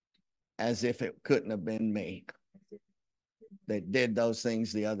 as if it couldn't have been me that did those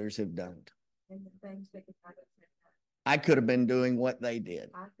things the others have done. I could have been doing what they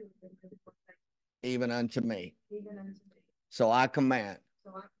did, even unto me. So I command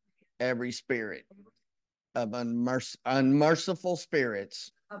every spirit of unmerciful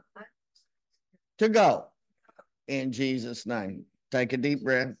spirits to go in Jesus' name. Take a deep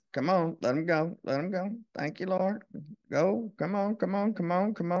breath. Come on, let them go. Let them go. Thank you, Lord. Go. Come on, come on, come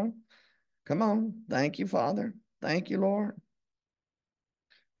on, come on. Come on. Thank you, Father. Thank you, Lord.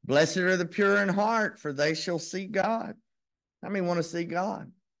 Blessed are the pure in heart, for they shall see God. How many want to see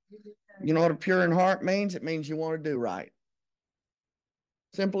God? You know what a pure in heart means? It means you want to do right.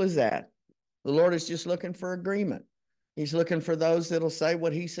 Simple as that. The Lord is just looking for agreement. He's looking for those that'll say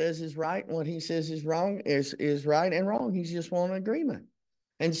what he says is right and what he says is wrong is right and wrong. He's just wanting agreement.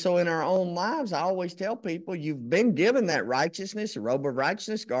 And so in our own lives, I always tell people, you've been given that righteousness, a robe of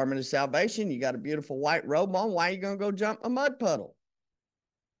righteousness, garment of salvation. You got a beautiful white robe on. Why are you going to go jump a mud puddle?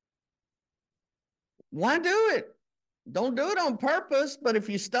 Why do it? Don't do it on purpose. But if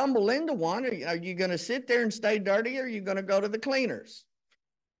you stumble into one, are you going to sit there and stay dirty, or are you going to go to the cleaners?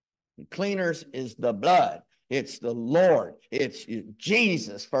 The cleaners is the blood. It's the Lord. It's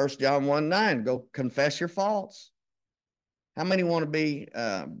Jesus. 1 John 1:9. Go confess your faults. How many want to be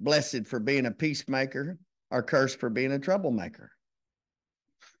blessed for being a peacemaker or cursed for being a troublemaker?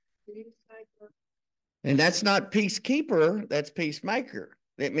 And that's not peacekeeper. That's peacemaker.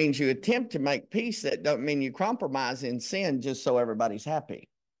 It means you attempt to make peace. That don't mean you compromise in sin just so everybody's happy.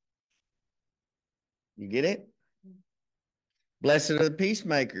 You get it? Blessed are the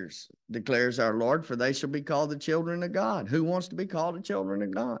peacemakers, declares our Lord, for they shall be called the children of God. Who wants to be called the children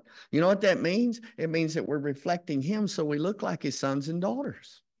of God? You know what that means? It means that we're reflecting him so we look like his sons and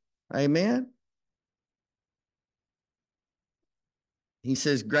daughters. Amen? He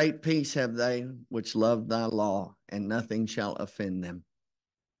says, great peace have they which love thy law, and nothing shall offend them.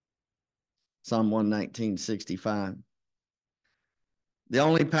 Psalm 119:65. The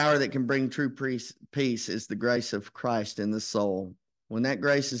only power that can bring true peace is the grace of Christ in the soul. When that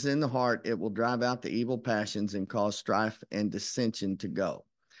grace is in the heart, it will drive out the evil passions and cause strife and dissension to go.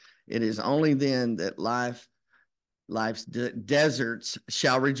 It is only then that life's deserts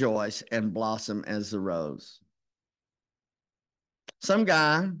shall rejoice and blossom as the rose. Some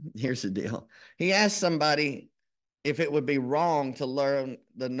guy, here's the deal. He asked somebody if it would be wrong to learn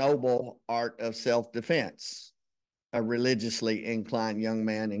the noble art of self-defense. A religiously inclined young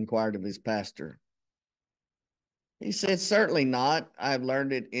man inquired of his pastor. He said, certainly not. I've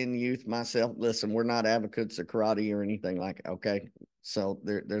learned it in youth myself. Listen, we're not advocates of karate or anything like that, okay? So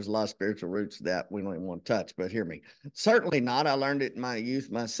there's a lot of spiritual roots that we don't even want to touch, but hear me. Certainly not. I learned it in my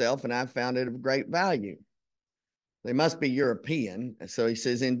youth myself, and I found it of great value. They must be European. So he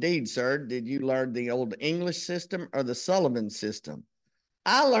says, indeed, sir, did you learn the old English system or the Sullivan system?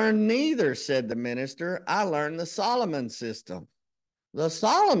 I learned neither, said the minister. I learned the Solomon system. The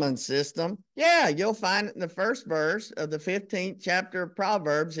Solomon system, yeah, you'll find it in the first verse of the 15th chapter of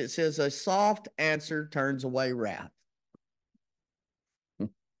Proverbs. It says, a soft answer turns away wrath.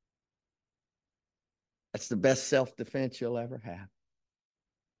 That's the best self-defense you'll ever have.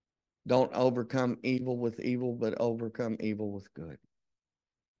 Don't overcome evil with evil, but overcome evil with good.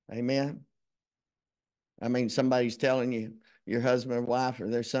 Amen. I mean, somebody's telling you, your husband or wife, or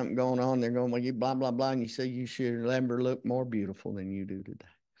there's something going on, they're going, well, you blah, blah, blah, and you say you should never look more beautiful than you do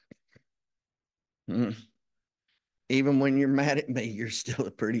today. Even when you're mad at me, you're still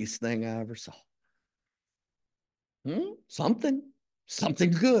the prettiest thing I ever saw. Something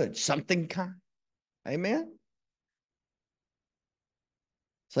good, something kind. Amen.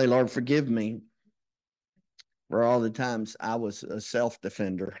 Say, Lord, forgive me for all the times I was a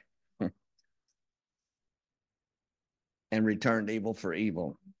self-defender and returned evil for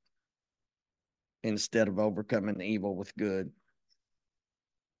evil instead of overcoming evil with good.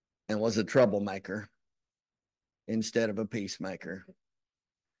 and was a troublemaker instead of a peacemaker,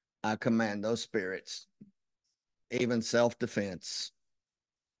 I command those spirits, even self-defense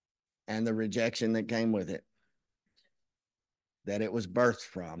and the rejection that came with it, that it was birthed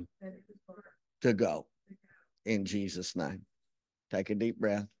from, to go in Jesus' name. Take a deep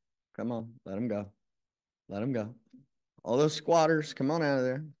breath. Come on, let them go. Let them go. All those squatters, come on out of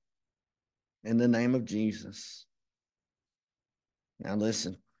there. In the name of Jesus. Now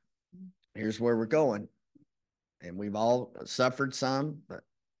listen, here's where we're going. And we've all suffered some, but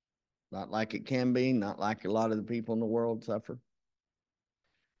not like it can be, not like a lot of the people in the world suffer.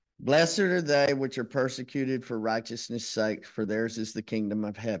 Blessed are they which are persecuted for righteousness' sake, for theirs is the kingdom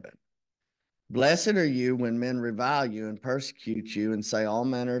of heaven. Blessed are you when men revile you and persecute you and say all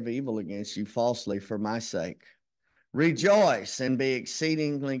manner of evil against you falsely for my sake. Rejoice and be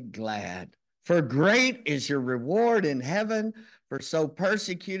exceedingly glad, for great is your reward in heaven, for so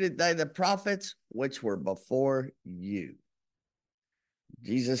persecuted they the prophets which were before you.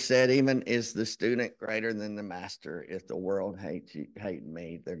 Jesus said, even is the student greater than the master? If the world hates you, hate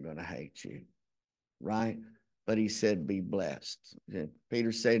me, they're going to hate you, right? But he said, be blessed.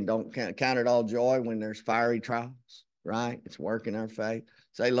 Peter said, don't count it all joy when there's fiery trials, right? It's working our faith.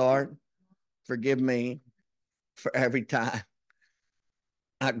 Say, Lord, forgive me for every time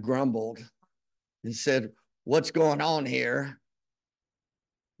I grumbled and said, what's going on here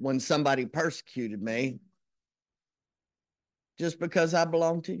when somebody persecuted me just because I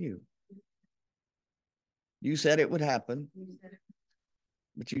belong to you? You said it would happen,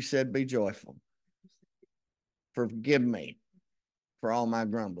 but you said be joyful. Forgive me for all my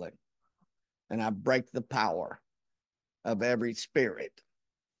grumbling. And I break the power of every spirit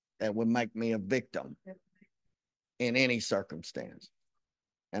that would make me a victim in any circumstance.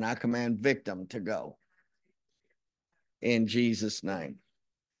 And I command victim to go. In Jesus' name.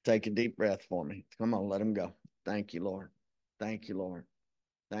 Take a deep breath for me. Come on, let him go. Thank you, Lord. Thank you, Lord.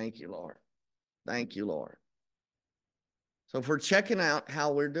 Thank you, Lord. Thank you, Lord. So if we're checking out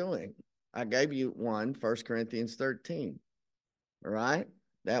how we're doing, I gave you 1 Corinthians 13. All right?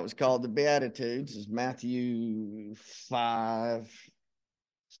 That was called the Beatitudes. It's Matthew 5,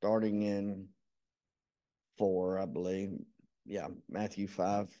 starting in 4, I believe. Yeah, Matthew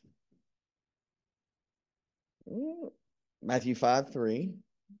 5. Matthew 5:3.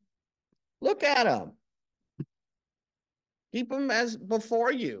 Look at them. Keep them as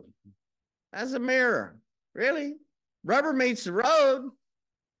before you, as a mirror. Really? Rubber meets the road.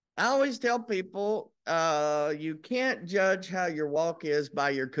 I always tell people, you can't judge how your walk is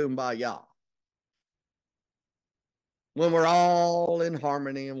by your kumbaya. When we're all in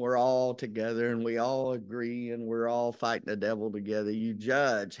harmony and we're all together and we all agree and we're all fighting the devil together, you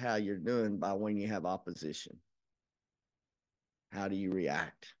judge how you're doing by when you have opposition. How do you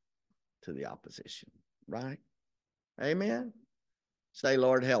react to the opposition, right? Amen? Say,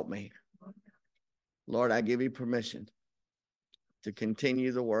 Lord, help me. Lord, I give you permission to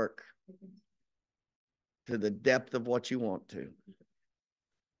continue the work to the depth of what you want to,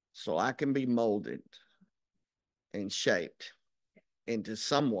 so I can be molded and shaped into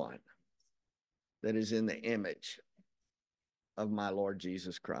someone that is in the image of my Lord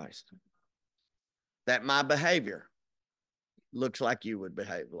Jesus Christ. That my behavior looks like you would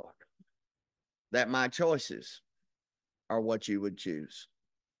behave, Lord. That my choices are what you would choose.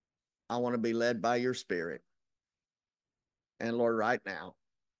 I want to be led by your Spirit. And Lord, right now,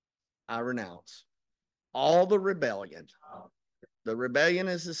 I renounce all the rebellion. The rebellion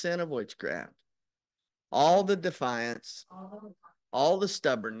is the sin of witchcraft. All the defiance, all the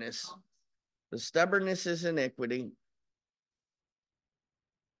stubbornness. The stubbornness is iniquity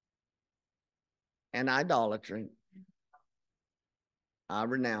and idolatry. I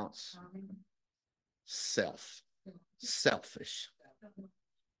renounce selfish,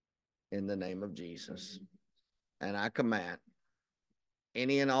 in the name of Jesus. And I command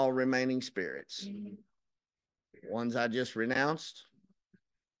any and all remaining spirits, ones I just renounced,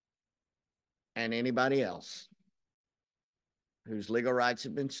 and anybody else whose legal rights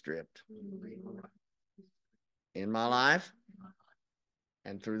have been stripped in my life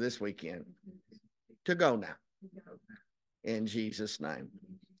and through this weekend, to go now in Jesus' name.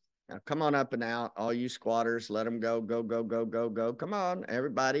 Now, come on up and out, all you squatters. Let them go, go, go, go, go, go. Come on,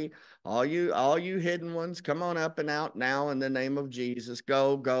 everybody. All you hidden ones, come on up and out now in the name of Jesus.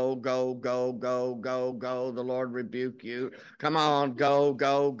 Go, go, go, go, go, go, go. The Lord rebuke you. Come on, go,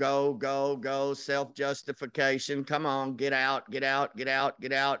 go, go, go, go. Self-justification. Come on, get out, get out, get out,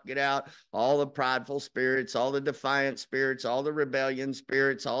 get out, get out. All the prideful spirits, all the defiant spirits, all the rebellion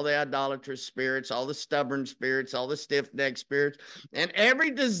spirits, all the idolatrous spirits, all the stubborn spirits, all the stiff-necked spirits, and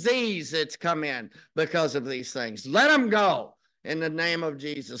every disease disease that's come in because of these things. Let them go in the name of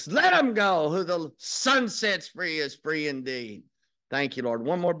Jesus. Let them go. Who the Son sets free is free indeed. Thank you, Lord.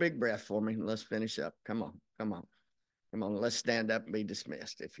 One more big breath for me, and let's finish up. Come on, come on, come on. Let's stand up and be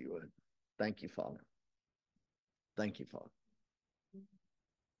dismissed, if you would. Thank you, Father. Thank you, Father.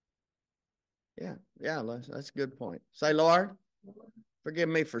 Yeah, that's a good point. Say, Lord, forgive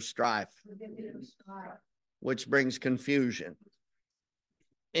me for strife, which brings confusion,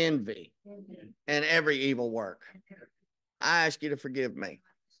 envy, and every evil work. I ask you to forgive me.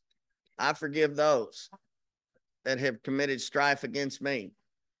 I forgive those that have committed strife against me.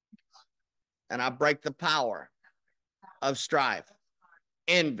 And I break the power of strife,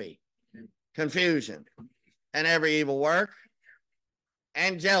 envy, confusion, and every evil work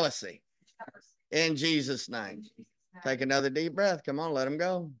and jealousy. In Jesus' name. Take another deep breath. Come on, let them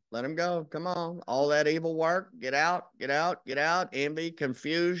go. Let them go. Come on. All that evil work, get out, get out, get out. Envy,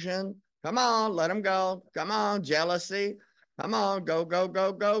 confusion. Come on, let them go. Come on, jealousy. Come on, go, go,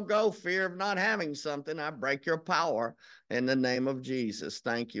 go, go, go. Fear of not having something. I break your power in the name of Jesus.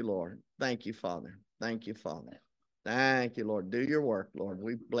 Thank you, Lord. Thank you, Father. Thank you, Father. Thank you, Lord. Do your work, Lord.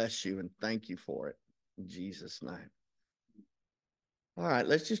 We bless you and thank you for it. In Jesus' name. All right,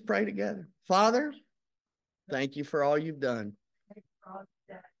 let's just pray together. Father, thank you for all you've done.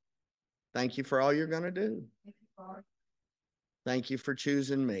 Thank you for all you're going to do. Thank you for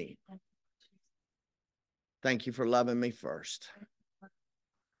choosing me. Thank you for loving me first.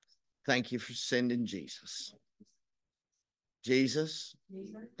 Thank you for sending Jesus. Jesus,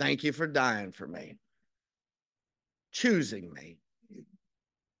 thank you for dying for me, choosing me.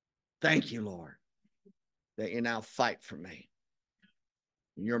 Thank you, Lord, that you now fight for me.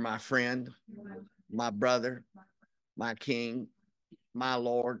 You're my friend, my brother, my king, my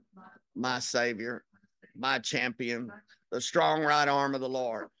Lord, my Savior, my champion, the strong right arm of the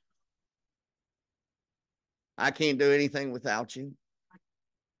Lord. I can't do anything without you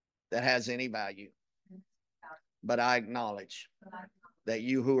that has any value, but I acknowledge that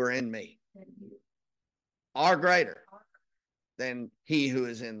you who are in me are greater than he who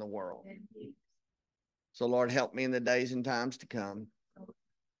is in the world. So, Lord, help me in the days and times to come.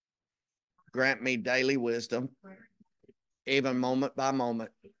 Grant me daily wisdom, even moment by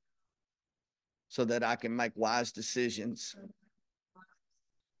moment, so that I can make wise decisions.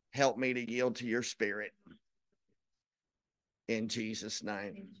 Help me to yield to your spirit. In Jesus'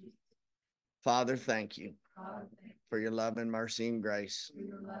 name. Father, thank you for your love and mercy and grace.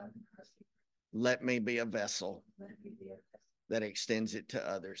 Let me be a vessel that extends it to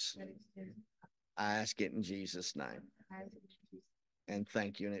others. I ask it in Jesus' name. And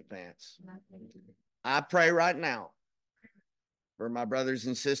thank you in advance. I pray right now for my brothers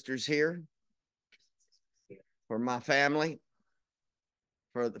and sisters here, for my family,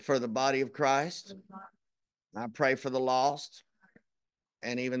 for the body of Christ. I pray for the lost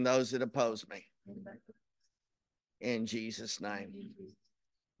and even those that oppose me. In Jesus' name.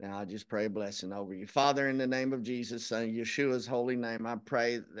 Now I just pray a blessing over you. Father, in the name of Jesus, in Yeshua's holy name, I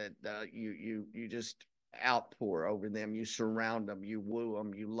pray that you just outpour over them. You surround them, you woo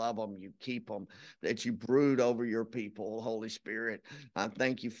them, you love them, you keep them, that you brood over your people, Holy Spirit. I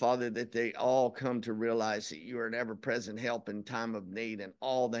thank you, Father, that they all come to realize that you are an ever-present help in time of need, and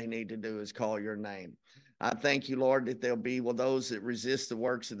all they need to do is call your name. I thank you, Lord, that there'll be those that resist the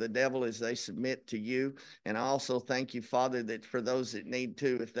works of the devil as they submit to you. And I also thank you, Father, that for those that need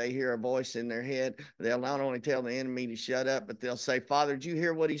to, if they hear a voice in their head, they'll not only tell the enemy to shut up, but they'll say, Father, did you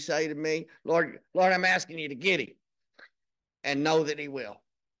hear what he say to me? Lord, I'm asking you to get him, and know that he will,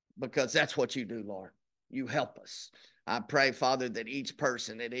 because that's what you do, Lord. You help us. I pray, Father, that each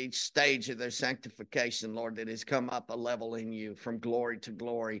person at each stage of their sanctification, Lord, that has come up a level in you from glory to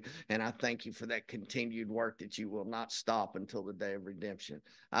glory. And I thank you for that continued work that you will not stop until the day of redemption.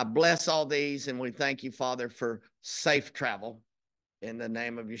 I bless all these, and we thank you, Father, for safe travel in the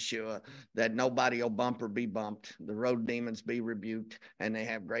name of Yeshua, that nobody will bump or be bumped, the road demons be rebuked, and they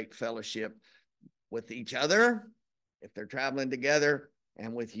have great fellowship with each other if they're traveling together,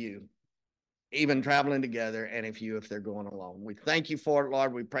 and with you, even traveling together, and if they're going alone. We thank you for it,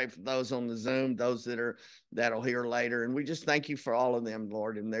 Lord. We pray for those on the Zoom, those that'll hear later, and we just thank you for all of them,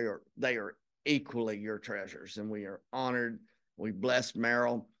 Lord, and they are equally your treasures, and we are honored. We bless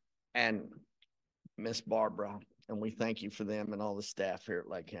Merrill and Miss Barbara, and we thank you for them and all the staff here at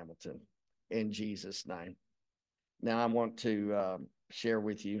Lake Hamilton, in Jesus' name. Now I want to share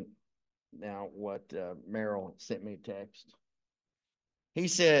with you now what Merrill sent me a text. He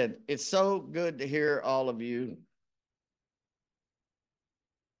said, it's so good to hear all of you.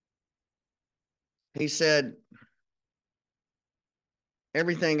 He said,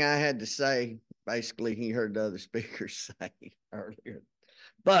 everything I had to say, basically, he heard the other speakers say earlier.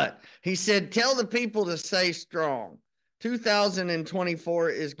 But he said, tell the people to stay strong. 2024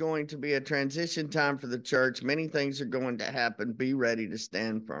 is going to be a transition time for the church. Many things are going to happen. Be ready to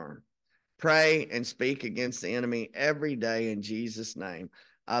stand firm. Pray and speak against the enemy every day in Jesus' name.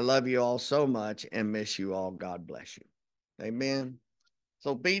 I love you all so much and miss you all. God bless you. Amen.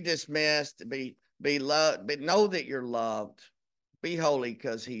 So be dismissed, be loved, but know that you're loved. Be holy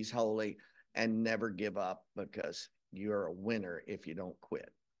because he's holy, and never give up because you're a winner if you don't quit.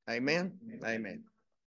 Amen. Amen.